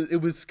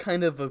 It was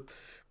kind of a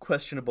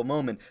questionable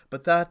moment,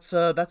 but that's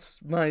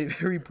my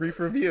very brief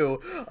review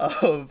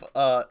of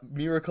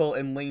Miracle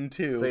in Lane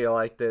 2. So you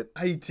liked it?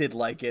 I did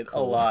like it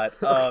a lot.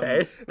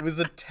 Okay. It was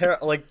a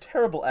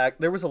terrible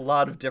act. There was a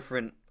lot of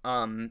different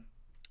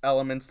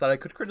elements that I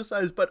could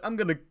criticize, but I'm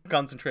gonna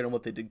concentrate on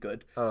what they did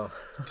good. Oh.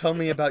 Tell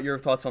me about your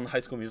thoughts on the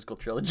High School Musical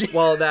trilogy.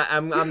 Well,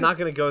 I'm not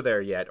gonna go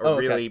there yet, or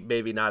okay. really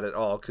maybe not at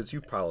all, because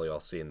you've probably all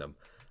seen them.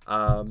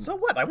 So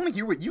what? I want to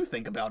hear what you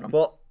think about them.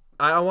 Well,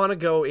 I want to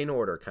go in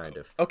order, kind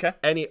of. Okay.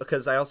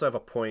 Because I also have a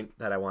point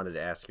that I wanted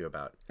to ask you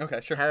about. Okay,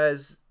 sure.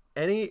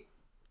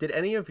 Did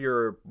any of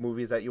your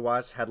movies that you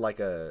watched had like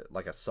a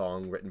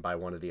song written by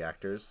one of the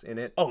actors in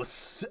it? Oh,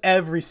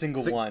 every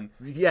single one.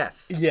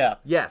 Yes. Yeah.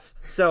 Yes.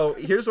 So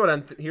here's what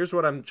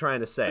I'm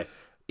trying to say.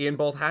 In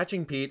both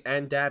Hatching Pete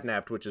and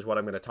Dadnapped, which is what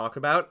I'm going to talk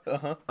about,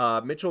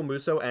 Mitchell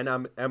Musso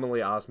and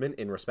Emily Osment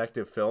in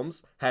respective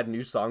films had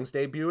new songs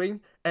debuting,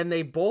 and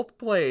they both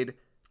played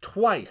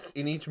twice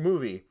in each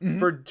movie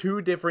for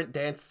 2 different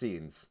dance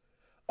scenes.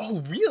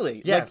 Oh,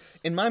 really? Yes.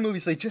 Like, in my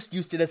movies, they just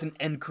used it as an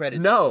end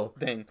credits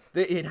thing.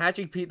 In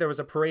Hatching Pete, there was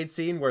a parade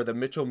scene where the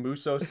Mitchell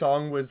Musso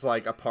song was,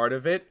 like, a part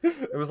of it.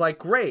 It was, like,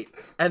 great.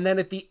 And then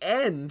at the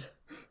end,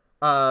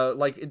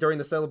 like, during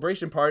the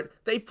celebration part,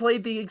 they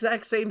played the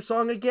exact same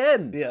song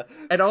again. Yeah.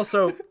 And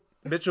also,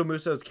 Mitchell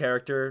Musso's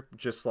character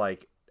just,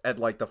 like, at,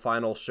 like, the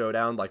final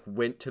showdown, like,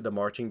 went to the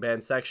marching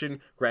band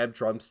section, grabbed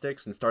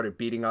drumsticks, and started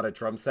beating on a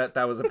drum set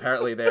that was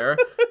apparently there.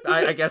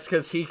 I guess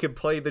because he could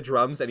play the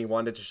drums and he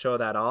wanted to show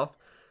that off.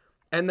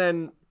 And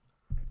then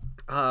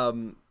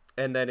in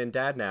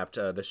Dadnapped,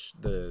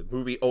 the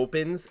movie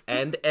opens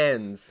and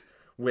ends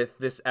with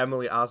this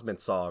Emily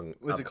Osment song.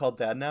 Was it called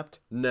Dadnapped?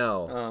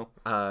 No.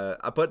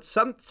 Oh. But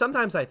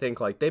sometimes I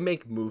think, like, they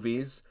make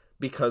movies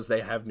because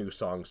they have new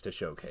songs to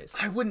showcase.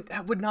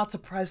 That would not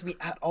surprise me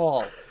at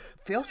all.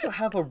 They also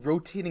have a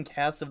rotating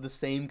cast of the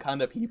same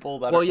kind of people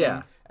that are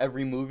in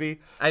every movie.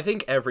 I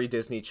think every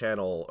Disney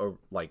Channel or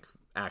like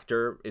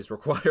actor is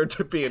required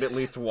to be in at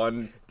least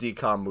one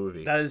DCOM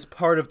movie. That is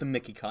part of the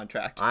Mickey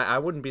contract. I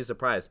wouldn't be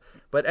surprised.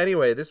 But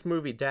anyway, this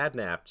movie,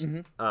 Dadnapped,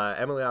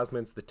 Emily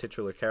Osment's the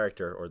titular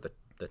character, or the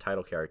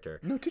title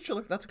character. No,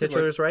 titular. That's a good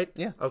Titular's word. right?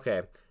 Yeah.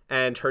 Okay.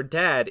 And her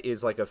dad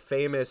is like a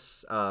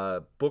famous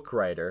book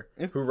writer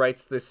who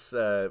writes this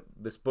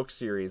book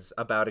series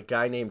about a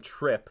guy named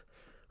Trip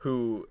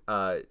who,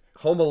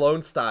 Home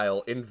Alone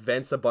style,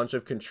 invents a bunch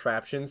of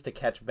contraptions to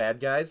catch bad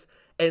guys.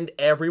 And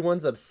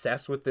everyone's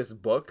obsessed with this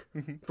book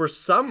for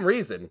some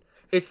reason.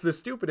 It's the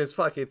stupidest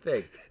fucking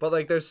thing. But,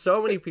 like, there's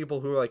so many people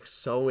who are, like,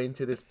 so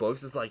into this book.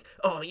 It's like,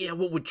 oh, yeah,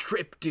 what would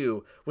Trip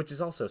do? Which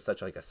is also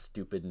such, like, a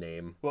stupid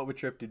name. What would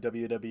Trip do?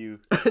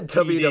 WWTD.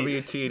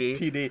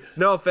 TD.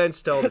 No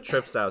offense to all the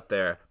Trips out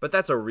there. But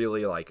that's a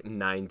really, like,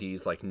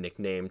 90s, like,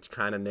 nicknamed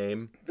kind of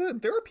name.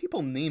 There are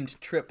people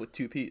named Trip with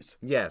 2 Ps.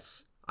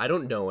 Yes. I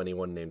don't know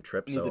anyone named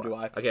Trip, so Neither do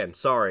I. Again,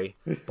 sorry,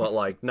 but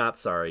like not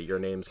sorry. Your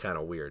name's kind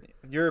of weird.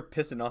 You're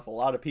pissing off a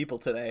lot of people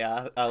today,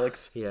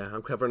 Alex. Yeah,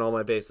 I'm covering all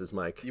my bases,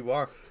 Mike. You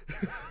are.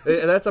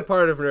 And that's a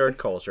part of nerd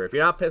culture. If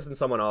you're not pissing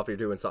someone off, you're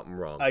doing something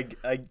wrong.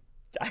 I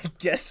I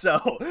guess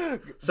so.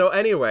 So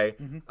anyway,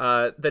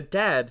 the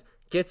dad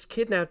gets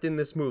kidnapped in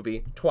this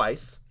movie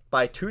twice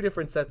by two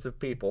different sets of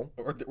people.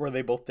 Or were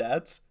they both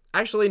dads?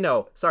 Actually,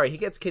 no. Sorry, he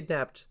gets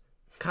kidnapped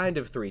kind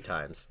of 3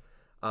 times.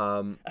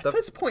 At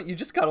this point, you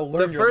just gotta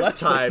learn your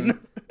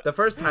lesson. The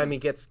first time he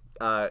gets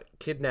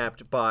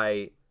kidnapped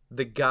by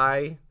the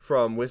guy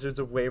from Wizards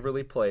of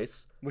Waverly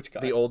Place. Which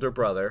guy? The older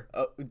brother.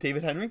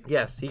 David Henry?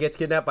 Yes, he gets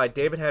kidnapped by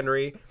David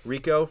Henry,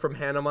 Rico from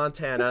Hannah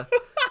Montana,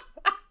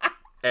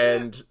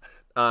 and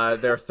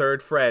their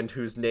third friend,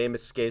 whose name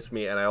escapes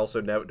me, and I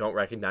also don't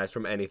recognize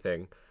from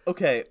anything.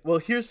 Okay, well,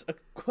 here's a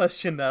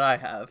question that I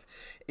have.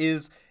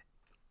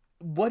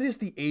 What is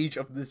the age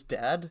of this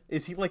dad?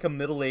 Is he like a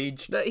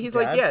middle-aged He's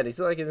dad? he's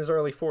like in his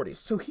early 40s.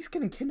 So he's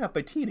getting kidnapped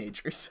by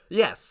teenagers.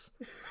 Yes.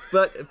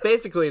 But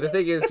basically, the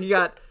thing is, he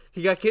got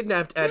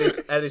kidnapped at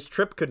his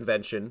trip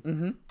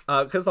convention.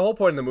 Because the whole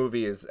point of the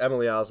movie is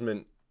Emily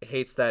Osment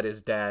hates that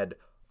his dad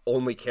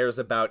only cares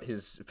about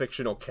his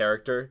fictional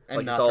character. And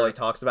like, not it's all her. he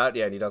talks about.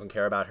 Yeah, and he doesn't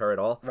care about her at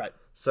all. Right.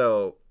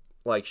 So,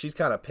 like, she's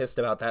kind of pissed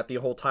about that the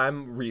whole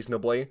time,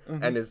 reasonably.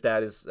 And his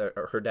dad is,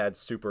 her dad's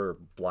super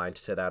blind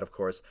to that, of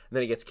course. And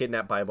then he gets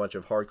kidnapped by a bunch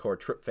of hardcore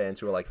Trip fans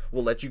who are like,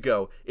 we'll let you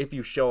go if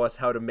you show us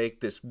how to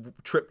make this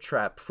Trip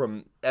trap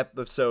from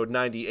episode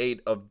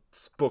 98 of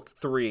book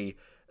 3,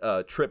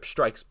 Trip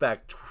Strikes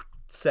Back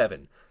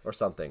 7 or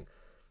something.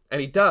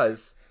 And he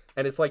does.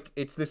 And it's like,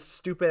 it's this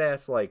stupid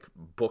ass like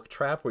book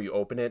trap where you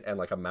open it and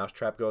like a mouse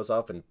trap goes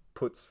off and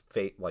puts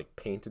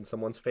paint in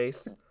someone's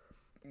face.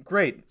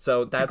 Great.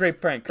 So It's a great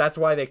prank. That's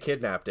why they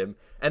kidnapped him.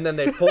 And then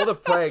they pull the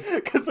prank.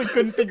 Because they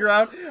couldn't figure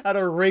out how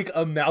to rig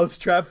a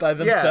mousetrap by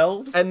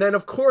themselves. Yeah. And then,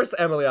 of course,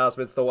 Emily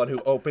Osment's the one who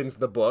opens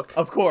the book.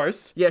 Of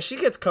course. Yeah, she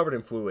gets covered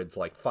in fluids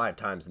like 5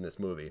 times in this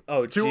movie.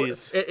 Oh,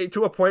 jeez.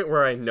 To a point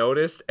where I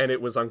noticed, and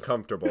it was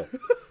uncomfortable.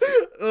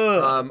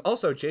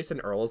 Also, Jason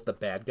Earle's the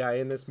bad guy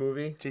in this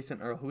movie.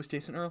 Jason Earle. Who's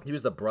Jason Earle? He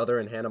was the brother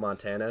in Hannah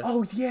Montana.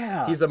 Oh,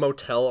 yeah. He's a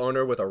motel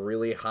owner with a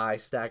really high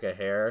stack of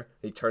hair.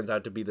 He turns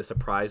out to be the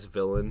surprise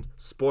villain.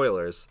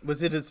 Spoilers.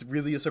 Was it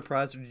really a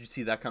surprise, or did you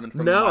see that coming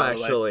from No, a mile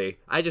away? actually.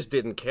 I just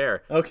didn't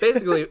care. Okay.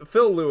 Basically,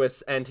 Phil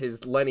Lewis and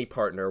his Lenny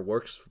partner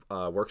works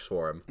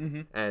for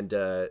him. And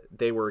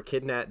they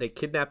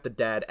kidnapped the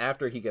dad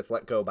after he gets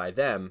let go by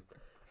them.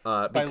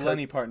 By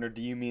Lenny partner,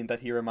 do you mean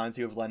that he reminds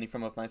you of Lenny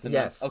from Of Mice and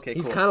Men? Yes. Okay,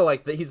 He's cool. kind of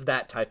like, he's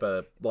that type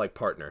of like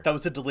partner. That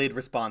was a delayed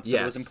response, but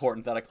it was Yes.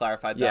 important that I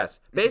clarified that. Yes.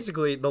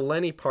 Basically, the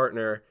Lenny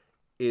partner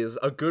is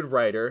a good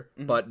writer,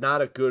 but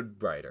not a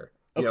good writer.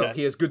 You know, Okay.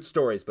 he has good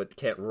stories, but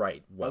can't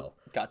write well.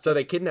 Gotcha. So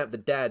they kidnap the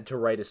dad to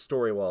write his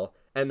story well.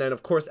 And then,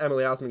 of course,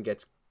 Emily Osment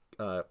gets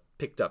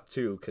picked up,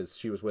 too, because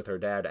she was with her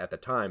dad at the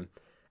time.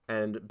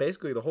 And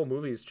basically, the whole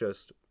movie is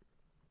just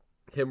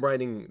him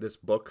writing this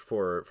book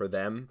for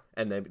them,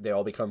 and they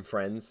all become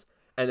friends.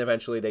 And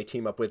eventually, they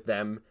team up with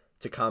them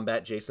to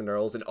combat Jason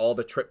Earles, and all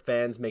the Trip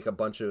fans make a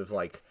bunch of,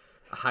 like,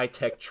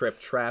 high-tech Trip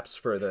traps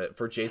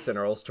for Jason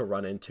Earles to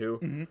run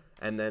into.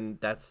 And then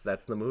that's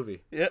the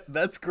movie. Yeah,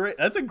 that's great.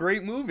 That's a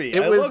great movie.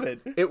 I love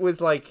it. It was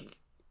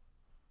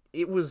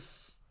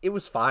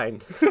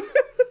fine.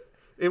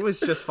 It was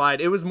just fine.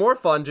 It was more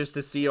fun just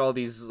to see all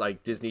these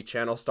like Disney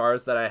Channel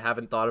stars that I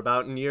haven't thought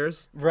about in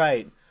years.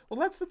 Right. Well,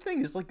 that's the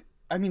thing is like,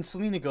 I mean,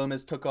 Selena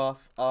Gomez took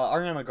off.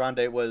 Ariana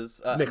Grande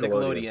was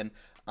Nickelodeon.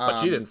 But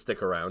she didn't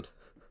stick around.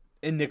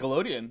 In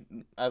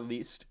Nickelodeon, at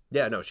least.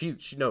 Yeah, no, she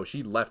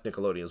left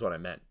Nickelodeon is what I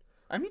meant.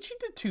 I mean, she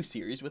did 2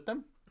 series with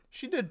them.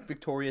 She did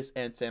Victorious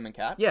and Sam and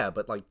Cat. Yeah,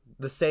 but like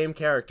the same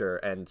character,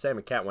 and Sam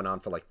and Cat went on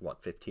for like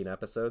what, 15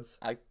 episodes?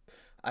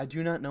 I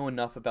do not know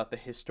enough about the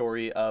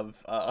history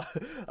of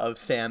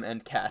Sam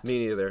and Cat.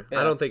 Me neither.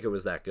 Yeah. I don't think it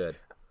was that good.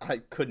 I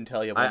couldn't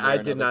tell you. I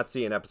did not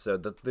see an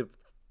episode.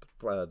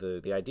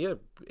 The idea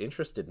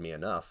interested me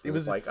enough. It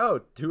was like,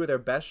 oh, 2 of their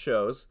best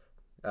shows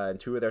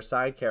and 2 of their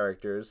side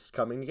characters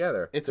coming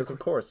together. Because of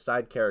course,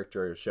 side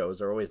character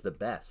shows are always the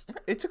best.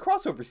 It's a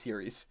crossover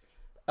series.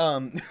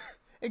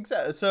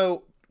 Exactly.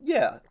 So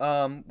yeah.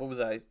 What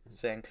was I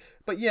saying?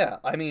 But yeah,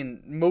 I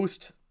mean,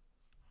 most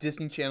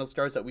Disney Channel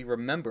stars that we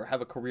remember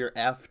have a career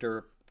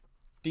after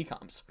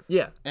DCOMs.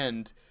 Yeah.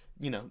 And,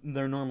 you know,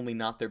 they're normally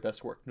not their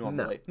best work.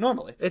 Normally.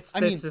 It's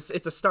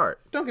a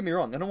start. Don't get me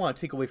wrong. I don't want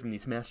to take away from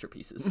these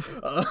masterpieces.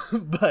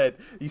 But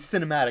these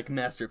cinematic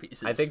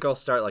masterpieces. I think I'll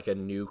start like a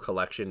new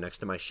collection next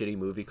to my shitty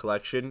movie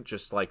collection.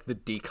 Just like the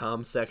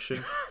DCOM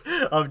section.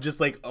 Of just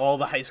like all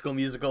the High School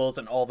Musicals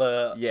and all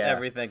the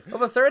everything. Well,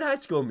 the third High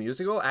School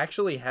Musical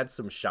actually had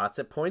some shots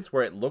at points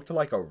where it looked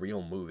like a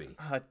real movie.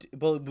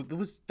 Well, it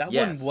was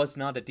one was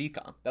not a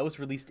DCOM. That was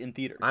released in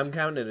theaters. I'm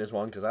counting it as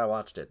one because I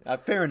watched it.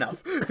 Fair enough.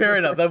 Fair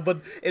enough.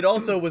 But it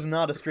also was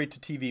not a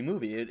straight-to-TV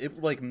movie.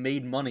 It like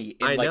made money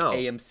in like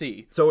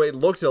AMC. So it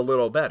looked a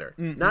little better.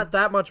 Not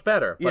that much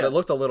better, but it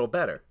looked a little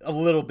better. A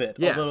little bit.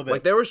 Yeah, a little bit.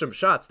 Like there were some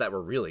shots that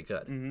were really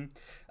good.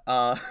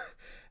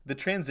 The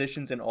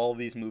transitions in all of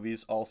these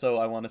movies also,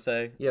 I want to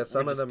say, yeah,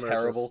 some of them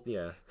terrible. are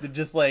just, They're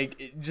just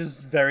like,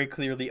 just very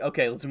clearly,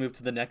 okay, let's move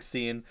to the next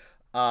scene.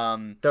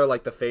 They're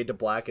like the fade to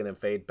black and then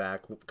fade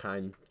back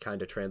kind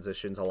of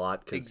transitions a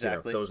lot because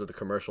Exactly. those are the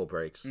commercial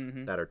breaks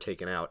that are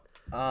taken out.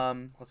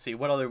 Let's see,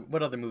 what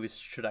other movies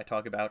should I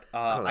talk about?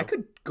 don't know. I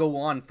could go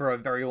on for a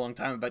very long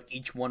time about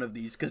each one of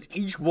these because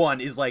each one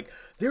is like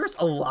there's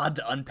a lot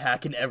to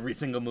unpack in every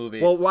single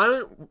movie. Well,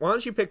 why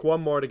don't you pick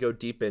one more to go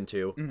deep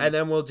into, and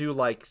then we'll do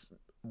like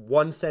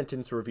one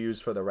sentence reviews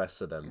for the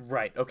rest of them.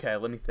 Right. Okay.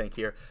 Let me think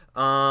here.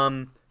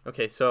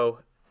 Okay. So,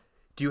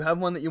 do you have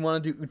one that you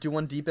want to do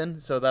one deep in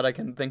so that I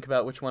can think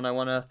about which one I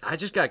want to? I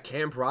just got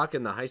Camp Rock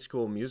and the High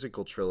School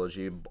Musical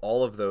trilogy.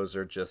 All of those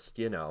are just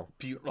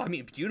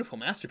Beautiful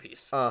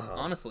masterpiece. Uh-huh.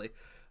 Honestly.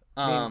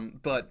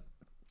 But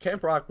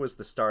Camp Rock was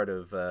the start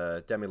of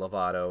Demi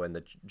Lovato, and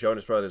the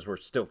Jonas Brothers were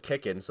still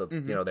kicking, so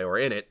they were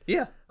in it.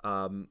 yeah.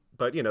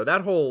 But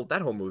that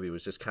whole movie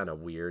was just kind of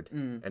weird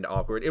and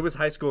awkward. It was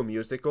High School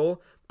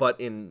Musical, but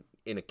in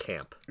a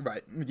camp.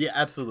 Right. Yeah.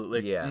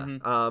 Absolutely. Yeah.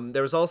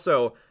 There was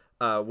also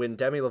when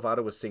Demi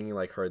Lovato was singing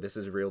like her "This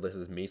Is Real, This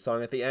Is Me"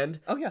 song at the end.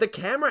 Oh yeah. The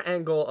camera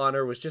angle on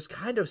her was just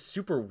kind of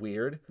super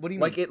weird. What do you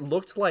like mean? it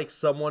looked like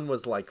someone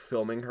was like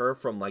filming her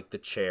from like the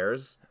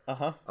chairs.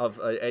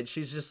 And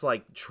she's just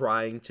like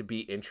trying to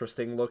be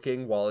interesting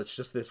looking while it's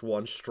just this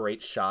one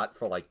straight shot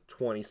for like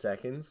 20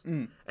 seconds.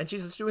 And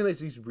she's just doing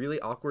these really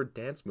awkward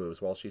dance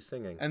moves while she's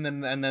singing. And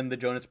then the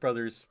Jonas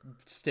Brothers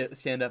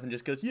stand up and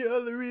just goes,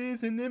 "You're the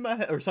reason in my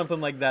head," or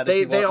something like that.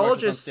 They all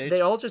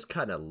just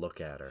kind of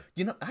look at her.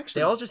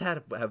 Actually, They all just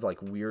have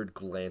like weird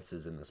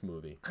glances in this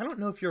movie. I don't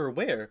know if you're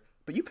aware,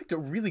 but you picked a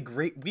really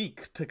great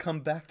week to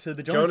come back to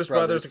the Jonas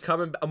Brothers are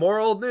coming. More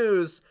old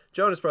news.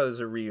 Jonas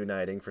Brothers are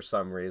reuniting for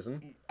some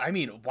reason. I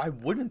mean, why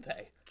wouldn't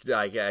they?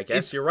 I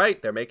guess you're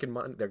right. They're making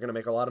money. They're gonna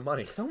make a lot of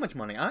money. So much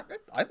money. I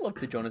loved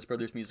the Jonas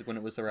Brothers music when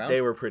it was around. They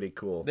were pretty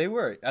cool. They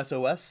were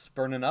SOS,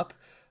 Burning Up.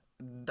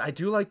 I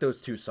do like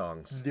those two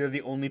songs. They're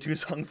the only two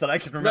songs that I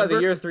can No, remember.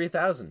 the year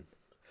 3000.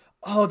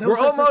 Oh, that We're was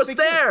our first almost big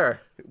hit.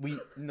 there.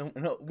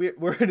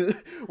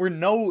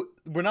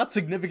 We're not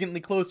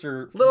significantly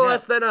closer. Little now.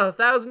 less than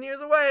 1,000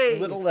 years away.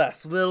 Little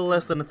less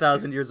than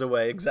 1,000 years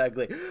away,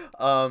 exactly.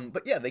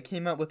 But yeah, they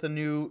came out with a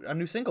new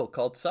single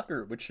called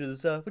 "Sucker," which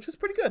was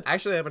pretty good.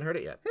 Actually, I haven't heard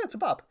it yet. Yeah, it's a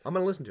bop. I'm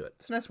gonna listen to it.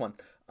 It's a nice one.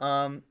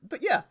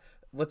 But yeah,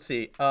 let's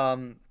see.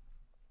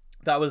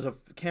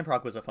 Camp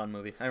Rock was a fun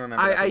movie. I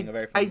remember that being a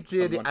very fun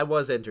one. I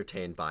was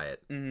entertained by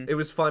it. It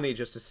was funny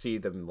just to see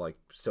them like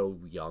so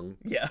young.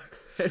 Yeah.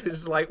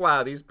 It's like,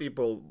 wow, these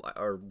people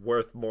are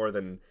worth more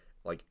than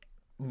like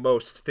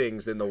most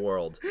things in the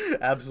world.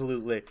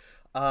 Absolutely.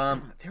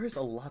 There is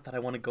a lot that I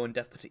want to go in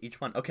depth to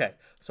each one. Okay,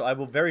 so I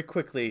will very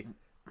quickly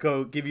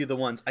go give you the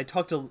ones. I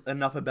talked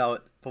enough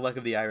about The Luck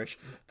of the Irish.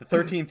 The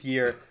 13th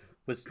Year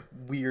was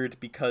weird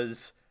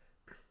because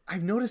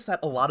I've noticed that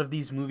a lot of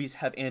these movies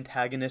have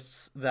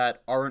antagonists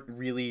that aren't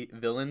really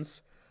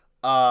villains.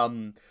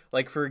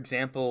 Like, for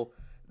example,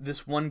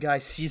 this one guy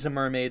sees a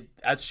mermaid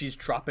as she's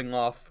dropping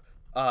off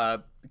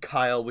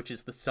Kyle, which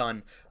is the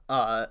son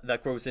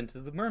that grows into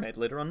the mermaid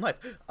later on in life.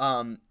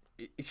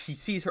 He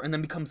sees her and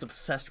then becomes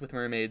obsessed with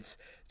mermaids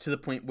to the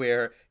point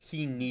where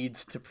he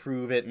needs to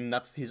prove it, and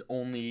that's his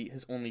only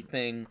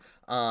thing.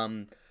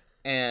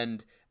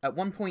 And at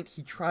one point,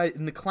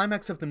 in the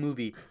climax of the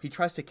movie, he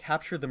tries to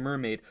capture the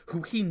mermaid,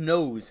 who he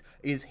knows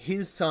is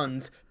his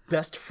son's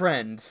best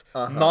friend's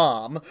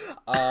mom.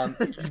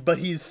 But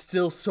he's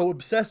still so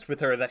obsessed with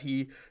her that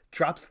he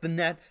drops the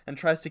net and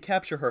tries to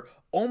capture her,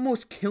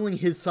 almost killing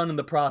his son in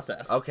the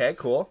process. Okay,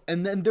 cool.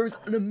 And then there's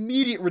an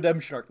immediate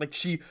redemption arc. Like,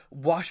 she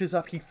washes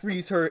up, he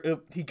frees her,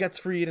 he gets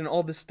freed and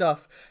all this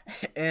stuff.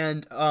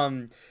 And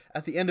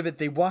at the end of it,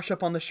 they wash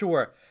up on the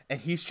shore,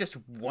 and he's just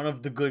one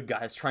of the good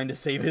guys trying to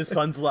save his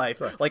son's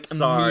life. Like,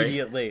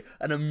 immediately.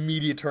 An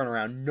immediate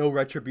turnaround. No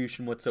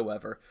retribution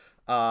whatsoever.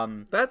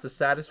 That's a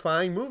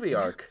satisfying movie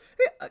arc.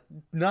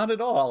 Not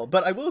at all.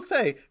 But I will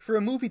say, for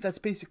a movie that's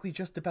basically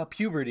just about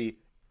puberty,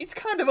 it's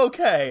kind of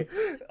okay.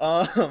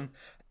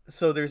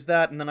 So there's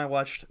that, and then I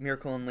watched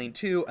Miracle in Lane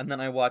 2, and then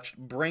I watched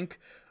Brink,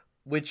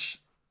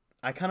 which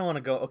I kind of want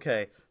to go,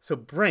 okay, so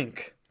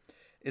Brink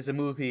is a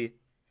movie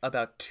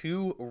about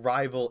two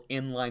rival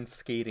inline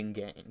skating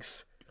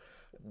gangs.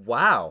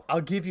 Wow.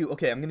 I'm going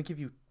to give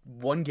you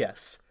one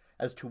guess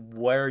as to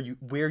where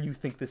you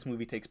think this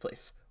movie takes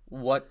place.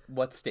 What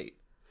state?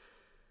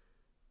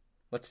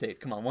 What state?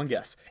 Come on, one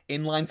guess.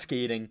 Inline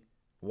skating.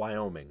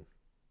 Wyoming.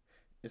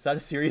 Is that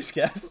a serious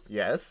guess?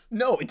 Yes.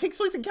 No, it takes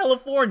place in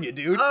California,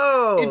 dude.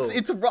 Oh,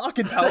 it's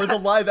Rocket Power, the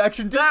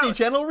live-action Disney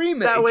Channel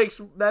remake.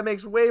 That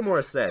makes way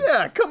more sense.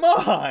 Yeah, come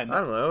on. I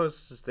don't know. I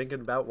was just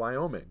thinking about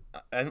Wyoming.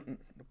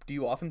 Do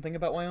you often think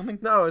about Wyoming?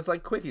 No, it's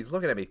like quickies.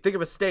 Looking at me. Think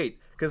of a state,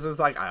 because it's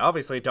like I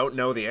obviously don't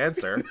know the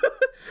answer,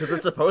 because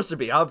it's supposed to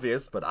be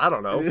obvious, but I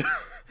don't know.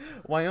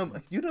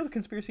 Wyoming. You know the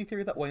conspiracy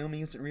theory that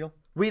Wyoming isn't real?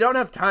 We don't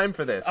have time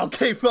for this.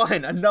 Okay,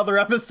 fine. Another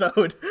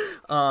episode.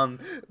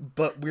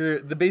 But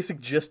the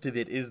basic gist of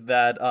it is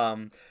that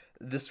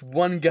this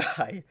one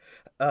guy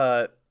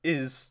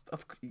is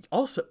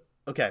also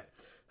okay.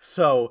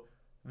 So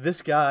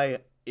this guy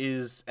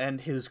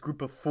and his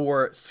group of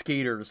 4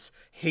 skaters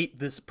hate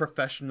this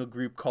professional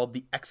group called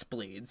the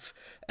X-Blades,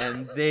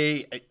 and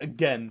they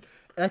again,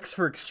 X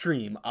for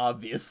extreme,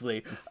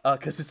 obviously,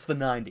 because it's the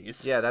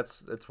 90s. Yeah,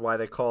 that's why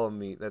they call them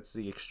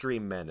the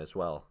Extreme Men as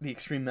well. The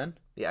Extreme Men?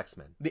 The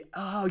X-Men.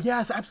 Oh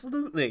yes,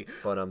 absolutely.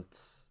 But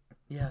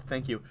yeah,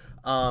 thank you.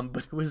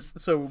 But it was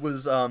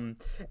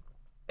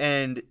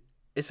and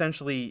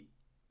essentially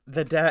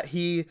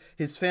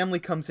his family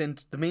comes in,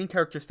 the main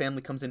character's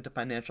family comes into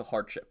financial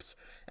hardships,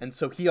 and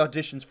so he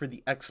auditions for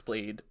the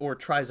X-Blade, or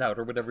tries out,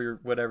 or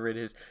whatever it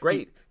is.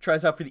 Great. He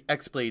tries out for the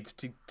X-Blades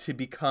to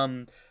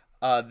become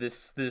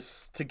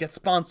this to get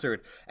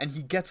sponsored, and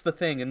he gets the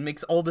thing and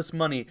makes all this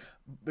money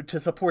to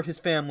support his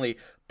family,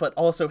 but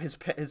also his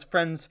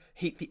friends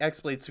hate the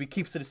X-Blades, so he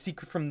keeps it a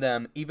secret from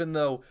them, even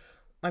though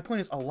my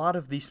point is a lot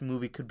of this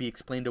movie could be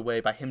explained away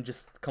by him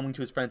just coming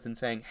to his friends and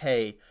saying,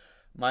 hey,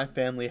 my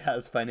family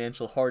has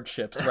financial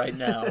hardships right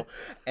now,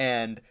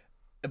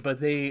 but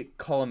they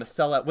call him a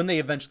sellout when they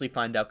eventually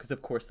find out, because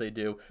of course they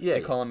do. Yeah,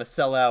 they call him a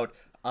sellout.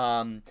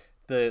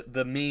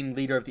 The main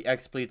leader of the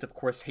X-Blades, of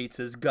course, hates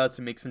his guts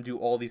and makes him do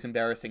all these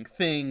embarrassing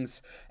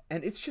things,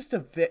 and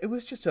it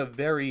was just a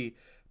very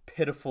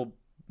pitiful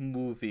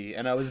movie,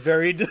 and I was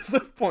very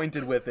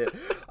disappointed with it.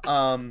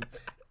 And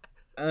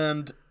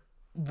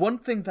one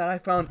thing that I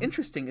found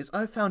interesting is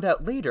I found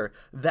out later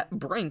that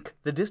Brink,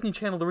 the Disney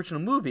Channel original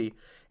movie,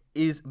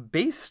 is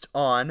based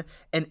on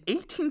an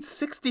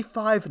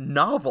 1865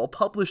 novel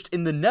published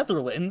in the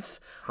Netherlands.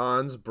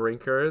 Hans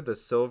Brinker, The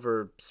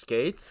Silver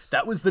Skates.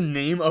 That was the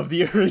name of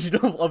the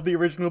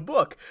original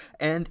book,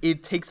 and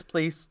it takes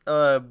place.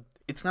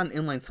 It's not an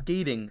inline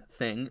skating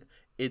thing.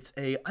 It's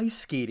a ice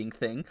skating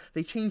thing.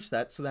 They changed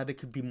that so that it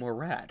could be more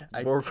rad.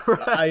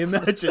 I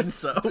imagine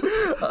so.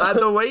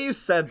 The way you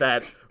said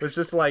that was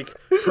just like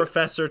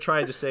Professor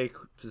trying to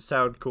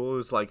sound cool. It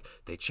was like,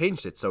 they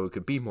changed it so it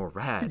could be more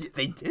rad.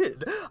 They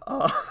did.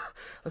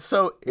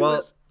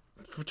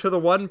 To the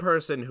one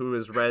person who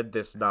has read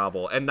this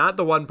novel, and not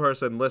the one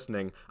person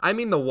listening, I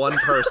mean the one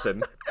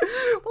person.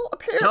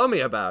 Tell me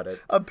about it.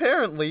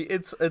 Apparently,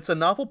 it's a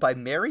novel by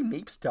Mary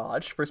Mapes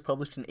Dodge, first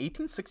published in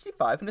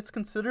 1865, and it's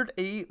considered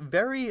a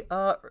very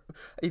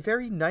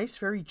nice,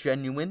 very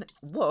genuine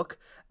look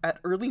at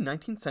early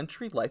 19th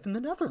century life in the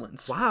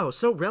Netherlands. Wow,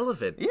 so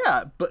relevant.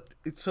 Yeah, but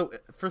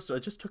first of all,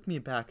 it just took me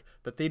aback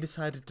that they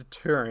decided to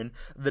turn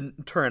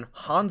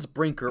Hans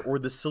Brinker, or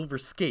the Silver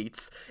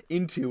Skates,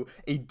 into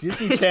a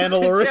Disney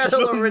Channel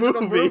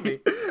original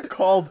movie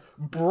called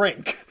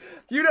Brink.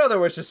 You know, there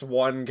was just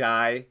one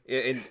guy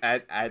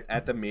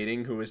at the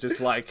meeting who was just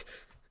like,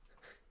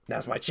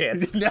 now's my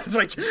chance.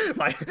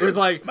 It was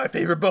like my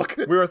favorite book.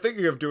 We were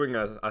thinking of doing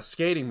a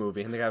skating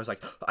movie, and the guy was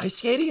like, ice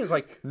skating? He was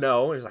like,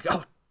 no. And he was like,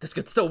 oh, this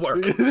could still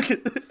work.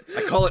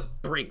 I call it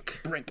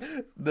Brink. There's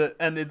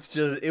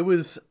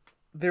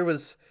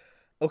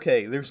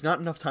not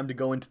enough time to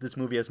go into this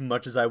movie as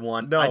much as I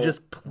want. No. I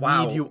just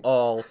plead you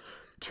all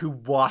to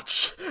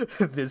watch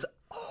this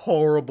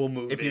horrible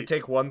movie. If you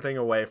take one thing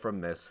away from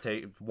this,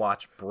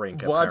 watch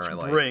Brink. Watch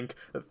Brink,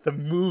 the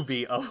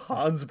movie of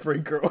Hans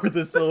Brinker, or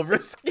the Silver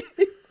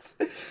Skates.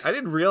 I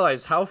didn't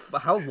realize how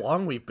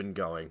long we've been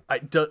going. I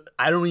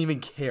don't even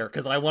care,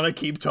 because I want to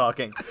keep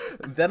talking.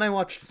 Then I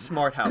watched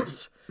Smart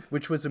House,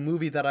 which was a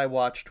movie that I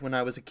watched when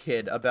I was a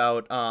kid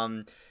about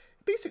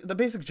the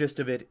basic gist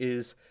of it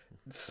is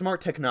smart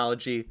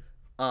technology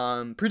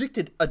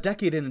predicted a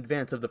decade in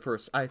advance of the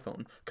first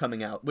iPhone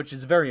coming out, which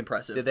is very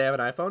impressive. Did they have an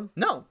iPhone?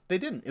 No, they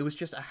didn't. It was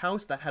just a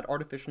house that had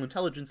artificial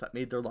intelligence that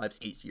made their lives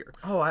easier.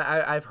 Oh,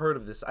 I've heard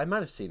of this. I might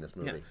have seen this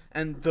movie. Yeah.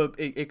 And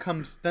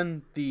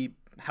the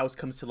house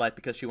comes to life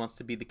because she wants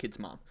to be the kid's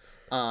mom.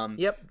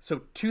 Yep.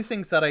 So 2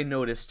 things that I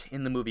noticed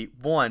in the movie.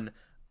 One,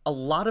 a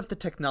lot of the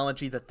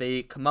technology that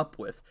they come up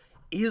with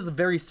is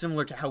very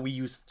similar to how we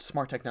use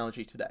smart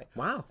technology today.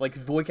 Wow.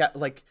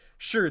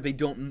 Sure, they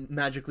don't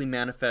magically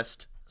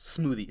manifest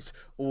smoothies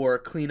or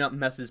clean up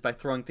messes by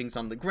throwing things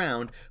on the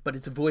ground, but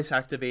it's voice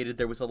activated.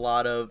 There was a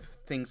lot of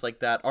things like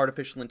that.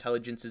 Artificial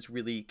intelligence is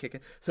really kicking.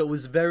 So it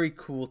was very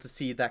cool to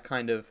see that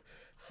kind of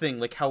thing,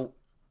 like how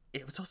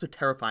it was also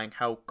terrifying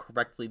how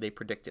correctly they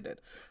predicted it.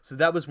 So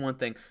that was one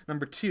thing.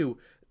 Number 2,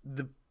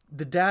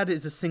 the dad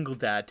is a single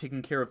dad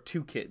taking care of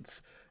 2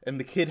 kids, and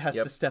the kid has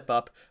to step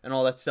up and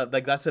all that stuff.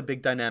 Like, that's a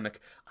big dynamic.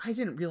 I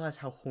didn't realize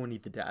how horny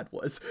the dad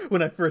was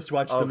when I first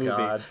watched the movie.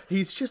 God.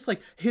 He's just like,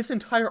 his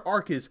entire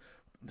arc is,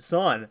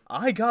 son,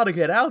 I gotta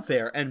get out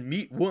there and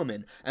meet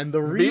woman. And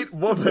the reason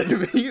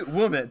meet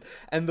woman.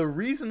 And the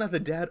reason that the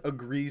dad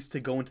agrees to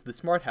go into the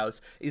smart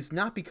house is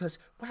not because,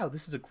 wow,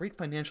 this is a great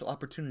financial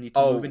opportunity to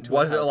move into a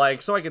house. Was it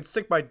like, so I could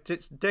stick my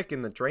dick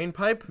in the drain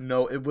pipe?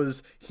 No, it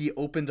was, he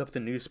opened up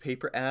the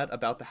newspaper ad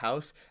about the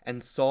house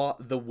and saw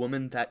the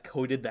woman that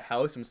coded the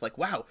house and was like,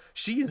 wow,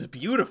 she is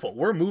beautiful.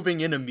 We're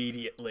moving in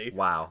immediately.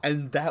 Wow.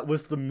 And that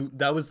was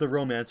the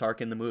romance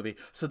arc in the movie.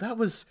 So that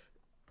was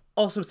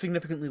also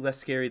significantly less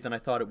scary than I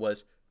thought it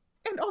was.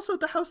 And also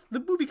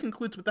the movie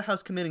concludes with the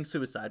house committing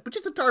suicide, which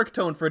is a dark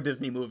tone for a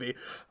Disney movie.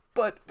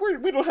 But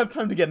we don't have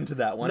time to get into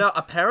that one. No,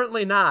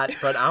 apparently not,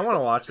 but I want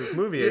to watch this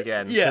movie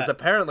again. Yeah. Because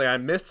apparently I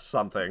missed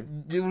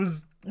something. It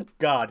was...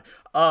 God.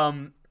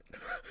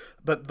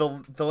 But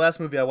the last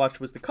movie I watched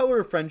was The Color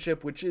of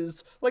Friendship, which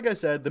is, like I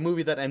said, the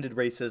movie that ended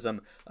racism,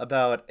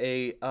 about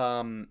a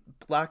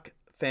black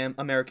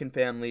American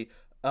family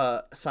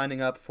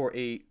signing up for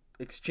a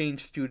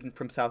exchange student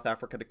from South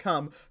Africa to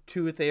come.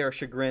 To their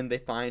chagrin, they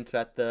find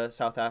that the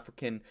South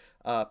African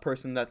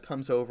person that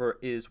comes over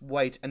is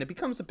white, and it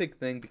becomes a big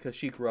thing because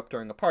she grew up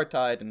during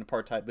apartheid, and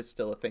apartheid was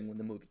still a thing when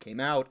the movie came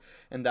out,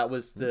 and that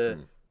was the...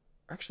 Mm-hmm.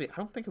 Actually, I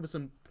don't think it was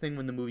a thing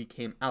when the movie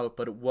came out,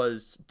 but it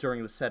was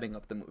during the setting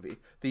of the movie,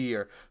 the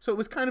year. So it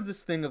was kind of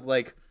this thing of,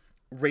 like,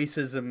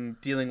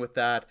 racism, dealing with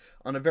that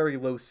on a very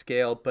low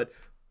scale, but...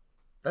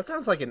 That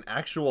sounds like an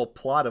actual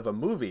plot of a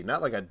movie,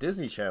 not like a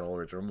Disney Channel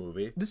original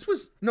movie. This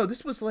was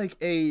like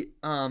a,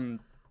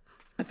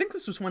 I think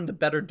this was one of the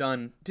better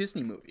done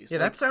Disney movies. Yeah,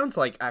 that sounds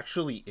like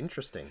actually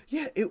interesting.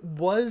 Yeah, it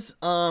was,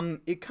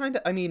 it kind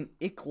of, I mean,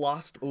 it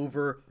glossed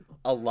over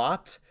a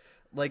lot,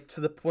 like,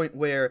 to the point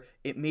where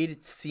it made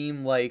it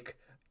seem like,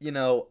 you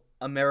know,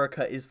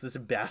 America is this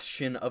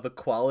bastion of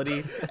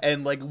equality,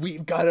 and, like,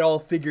 we've got it all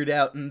figured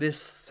out, and this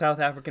South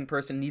African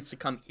person needs to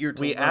come here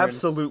to learn. We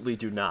absolutely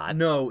do not.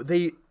 No,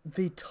 they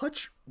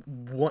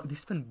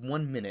spend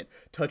 1 minute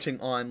touching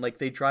on, like,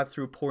 they drive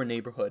through a poor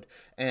neighborhood,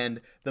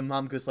 and the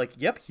mom goes like,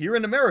 yep, here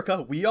in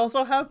America, we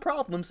also have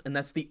problems, and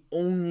that's the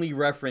only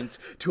reference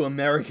to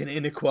American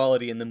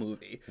inequality in the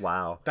movie.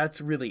 Wow.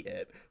 That's really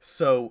it.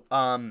 So,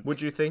 would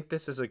you think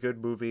this is a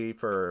good movie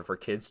for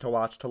kids to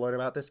watch to learn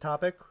about this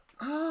topic?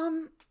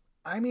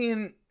 I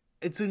mean,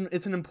 it's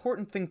an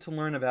important thing to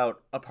learn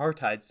about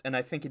apartheid, and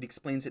I think it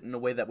explains it in a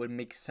way that would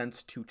make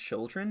sense to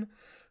children.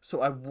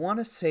 So I want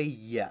to say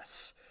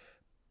yes,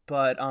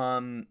 but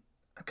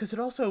because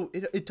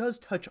it does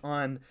touch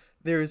on.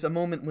 There's a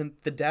moment when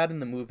the dad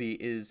in the movie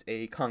is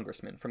a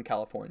congressman from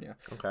California,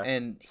 okay,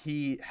 and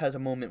he has a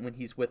moment when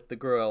he's with the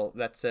girl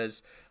that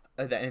says,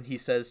 and he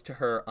says to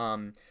her,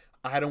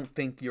 "I don't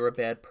think you're a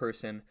bad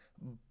person,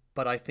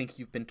 but I think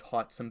you've been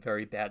taught some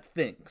very bad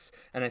things."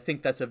 And I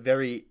think that's a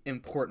very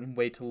important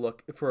way to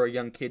look for a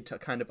young kid to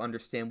kind of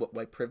understand what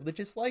white privilege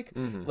is like.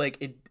 Mm-hmm.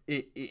 Like,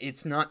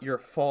 it's not your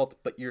fault,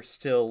 but you're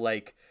still,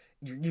 like,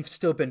 you've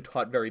still been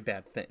taught very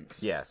bad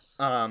things. Yes.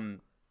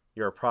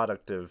 You're a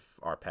product of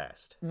our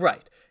past.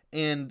 Right.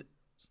 And,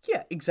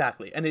 yeah,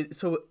 exactly. And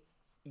so,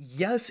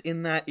 yes,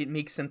 in that it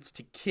makes sense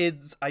to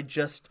kids.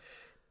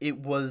 It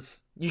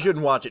was... You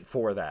shouldn't watch it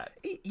for that.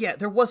 Yeah,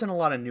 there wasn't a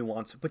lot of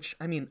nuance, which,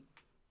 I mean...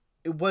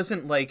 It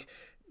wasn't like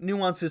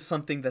nuance is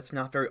something that's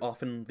not very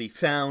oftenly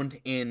found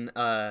in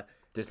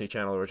Disney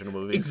Channel original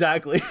movies.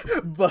 Exactly.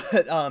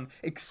 But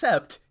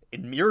except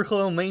in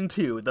Miracle on Lane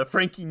 2, the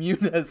Frankie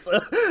Muniz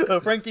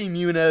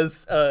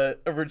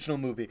original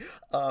movie.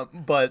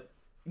 But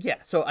yeah,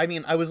 so I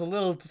mean, I was a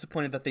little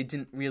disappointed that they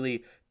didn't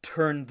really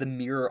turn the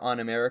mirror on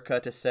America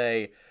to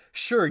say,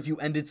 sure, you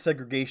ended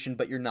segregation,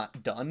 but you're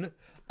not done.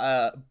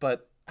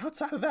 But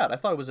outside of that, I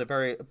thought it was a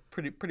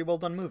pretty well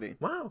done movie.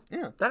 Wow.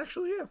 Yeah. That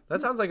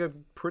sounds like a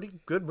pretty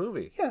good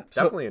movie. Yeah.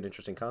 Definitely an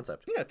interesting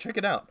concept. Yeah, check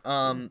it out.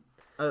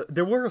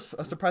 There were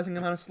a surprising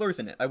amount of slurs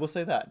in it, I will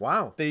say that.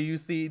 Wow. They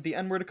used the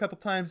N-word a couple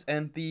times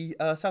and the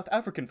South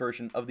African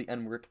version of the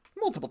N-word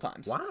multiple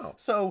times. Wow.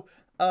 So,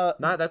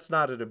 that's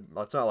not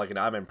like an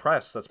I'm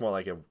impressed. That's more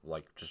like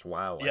just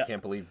wow. Yeah. I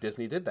can't believe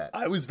Disney did that.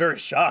 I was very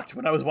shocked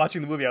when I was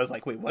watching the movie. I was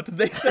like, wait, what did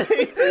they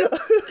say?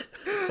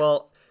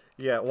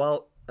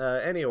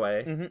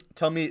 Anyway, mm-hmm.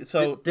 Tell me.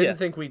 So didn't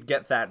think we'd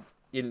get that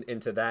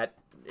into that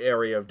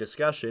area of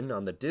discussion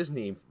on the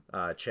Disney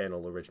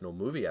Channel original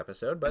movie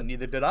episode, but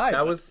neither did I.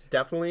 That was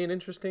definitely an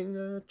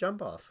interesting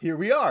jump off. Here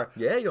we are.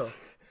 Yeah, you.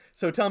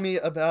 So tell me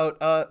about.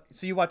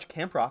 So you watch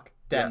Camp Rock,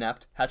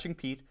 Dadnapped, Hatching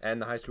Pete,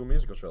 and the High School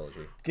Musical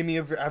trilogy. Give me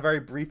a very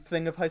brief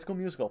thing of High School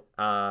Musical.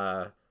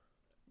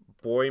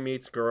 Boy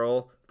meets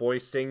girl. Boy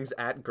sings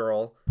at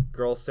girl.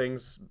 Girl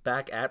sings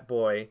back at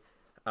boy.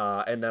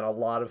 And then a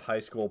lot of high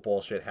school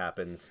bullshit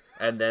happens,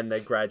 and then they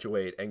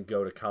graduate and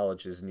go to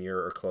colleges near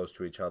or close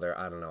to each other.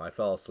 I don't know. I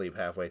fell asleep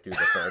halfway through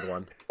the third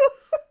one.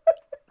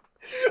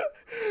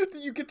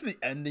 Did you get to the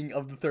ending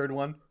of the third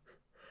one?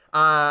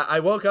 I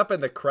woke up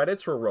and the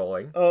credits were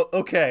rolling. Oh,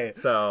 okay.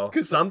 So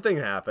something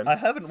happened. I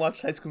haven't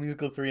watched High School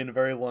Musical 3 in a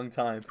very long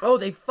time. Oh,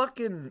 they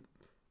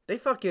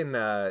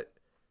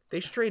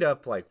straight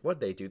up, like,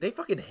 what'd they do? They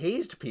fucking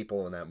hazed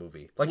people in that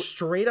movie. Like,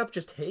 straight up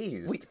just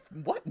hazed. Wait,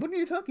 what? What are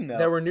you talking about?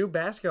 There were new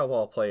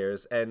basketball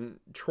players, and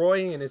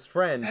Troy and his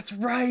friend... That's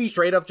right!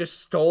 Straight up just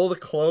stole the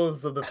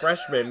clothes of the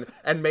freshmen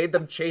and made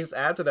them chase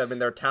after them in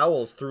their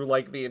towels through,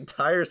 like, the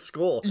entire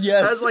school.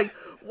 Yes! I was like,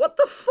 what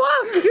the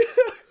fuck?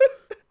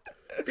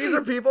 These are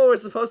people we're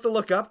supposed to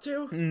look up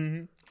to?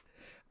 Mm-hmm.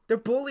 They're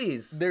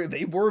bullies.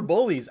 They were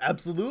bullies,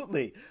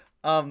 absolutely.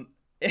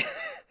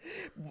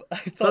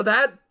 So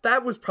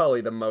that was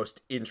probably the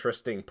most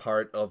interesting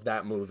part of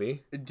that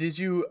movie. Did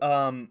you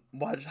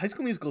watch High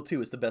School Musical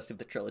 2 is the best of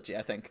the trilogy,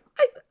 I think.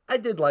 I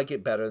did like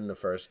it better than the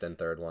first and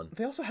third one.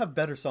 They also have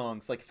better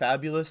songs, like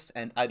Fabulous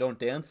and I Don't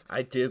Dance.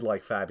 I did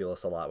like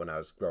Fabulous a lot when I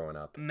was growing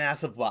up.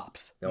 Massive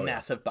bops. Oh, yeah.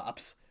 Massive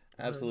bops.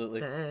 Absolutely.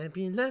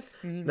 Fabulous.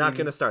 Not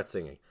gonna start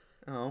singing.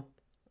 Oh,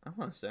 I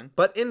want to sing.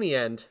 But in the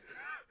end,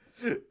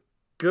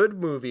 good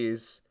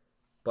movies,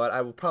 but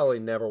I will probably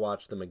never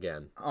watch them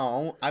again.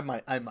 Oh, I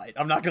might. I'm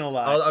not gonna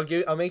lie.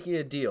 I'll make you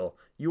a deal.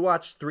 You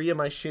watch 3 of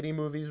my shitty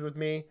movies with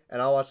me,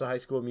 and I'll watch the High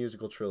School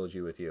Musical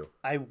trilogy with you.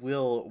 I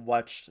will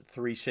watch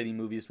 3 shitty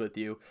movies with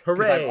you. Because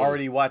Hooray! I've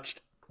already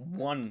watched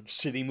 1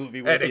 shitty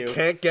movie with And you. it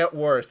can't get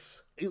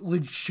worse. It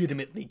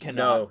legitimately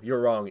cannot. No, you're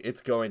wrong.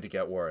 It's going to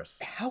get worse.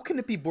 How can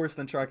it be worse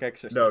than Shark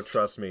Exorcist? No,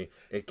 trust me.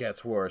 It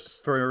gets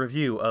worse. For a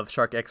review of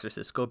Shark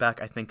Exorcist, go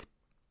back, I think,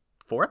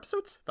 4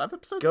 episodes? 5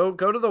 episodes?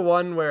 Go to the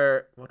one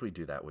where... What did we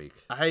do that week?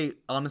 I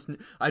honestly...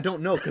 I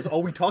don't know, because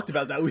all we talked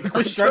about that week I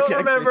was Shark don't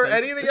remember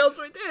Exorcist. anything else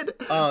we did.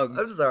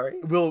 I'm sorry.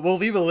 We'll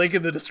leave a link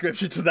in the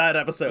description to that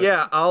episode.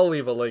 Yeah, I'll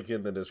leave a link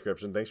in the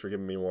description. Thanks for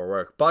giving me more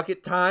work.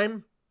 Bucket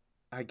time?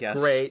 I guess.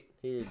 Great.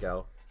 Here you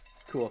go.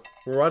 Cool.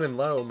 We're running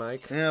low,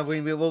 Mike. Yeah,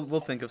 we'll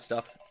think of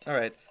stuff. All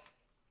right.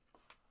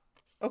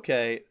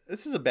 Okay,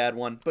 this is a bad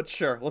one, but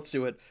sure, let's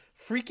do it.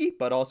 Freaky,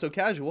 but also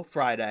casual,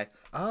 Friday.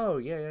 Oh,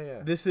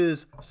 yeah. This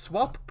is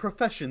swap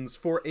professions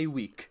for a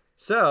week.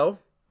 So,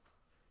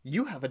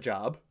 You have a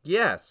job.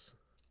 yes.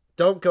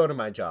 Don't go to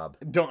my job.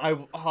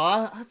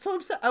 That's so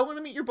upset. I want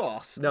to meet your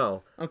boss.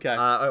 No. Okay.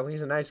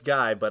 He's a nice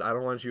guy, but I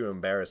don't want you to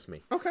embarrass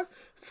me. Okay.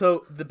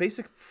 So the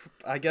basic,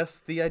 I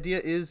guess the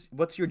idea is,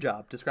 what's your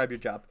job? Describe your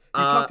job.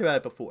 You talked about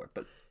it before,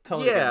 but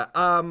tell it again.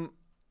 Yeah,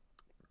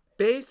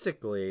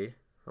 basically,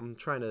 I'm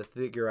trying to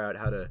figure out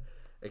how to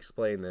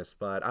explain this,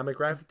 but I'm a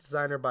graphic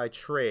designer by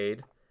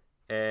trade,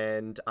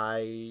 and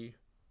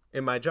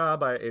in my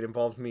job, it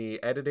involved me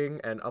editing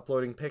and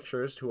uploading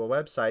pictures to a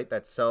website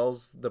that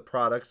sells the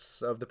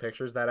products of the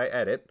pictures that I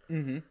edit.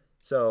 Mm-hmm.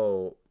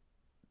 So,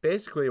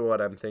 basically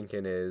what I'm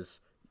thinking is,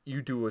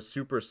 you do a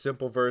super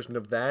simple version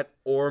of that,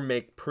 or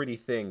make pretty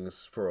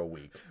things for a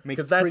week. Make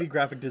pretty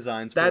graphic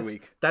designs for a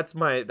week. That's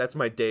my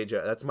day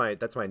job. That's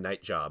my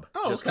night job.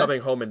 Oh, just okay.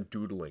 coming home and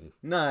doodling.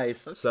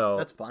 Nice.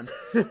 That's fun.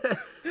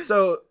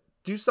 So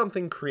do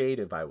something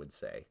creative, I would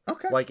say.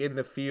 Okay. Like in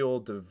the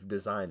field of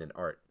design and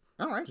art.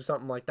 All right. Do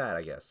something like that,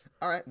 I guess.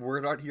 All right.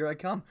 Word art, here I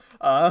come.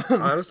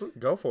 Honestly,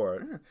 go for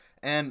it.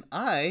 And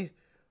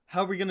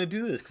how are we gonna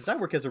do this? Because I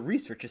work as a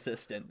research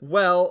assistant.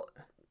 Well,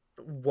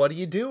 what do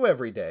you do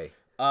every day?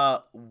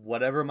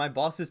 Whatever my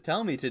bosses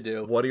tell me to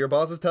do. What do your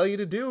bosses tell you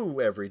to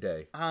do every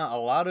day? A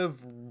lot of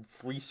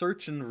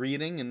research and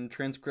reading and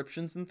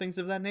transcriptions and things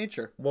of that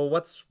nature. Well,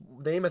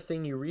 name a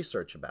thing you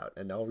research about,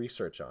 and I'll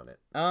research on it.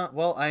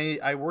 Well,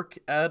 I work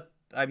at.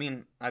 I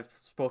mean, I've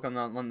spoken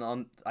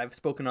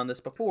on this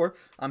before.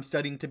 I'm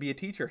studying to be a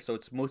teacher, so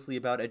it's mostly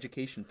about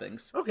education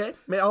things. Okay,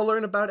 I'll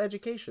learn about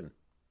education.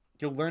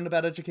 You'll learn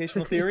about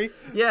educational theory?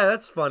 Yeah,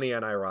 that's funny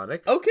and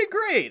ironic. Okay,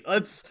 great.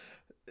 This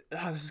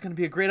is going to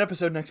be a great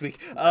episode next week.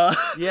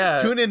 Yeah.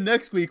 Tune in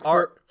next week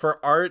for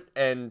art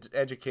and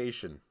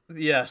education.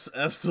 Yes,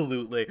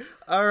 absolutely.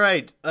 All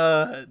right.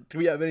 Do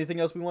we have anything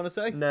else we want to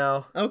say?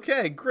 No.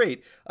 Okay,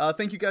 great.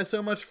 Thank you guys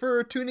so much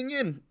for tuning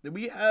in.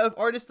 We have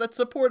artists that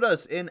support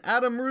us in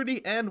Adam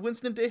Rudy and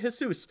Winston De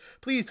Jesus.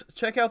 Please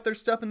check out their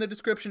stuff in the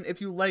description if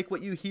you like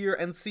what you hear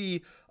and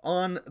see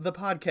on the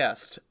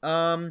podcast.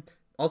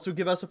 Also,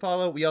 give us a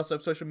follow. We also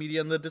have social media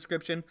in the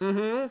description.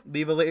 Mm-hmm.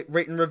 Leave a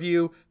rate and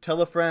review.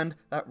 Tell a friend.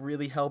 That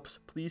really helps.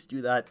 Please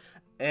do that.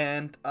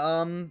 And,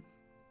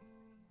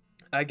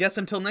 I guess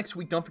until next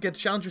week, don't forget to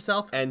challenge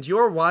yourself. And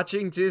you're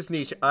watching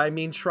Disney.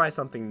 Try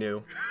something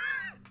new.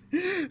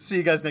 See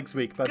you guys next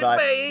week. Bye-bye.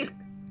 Goodbye.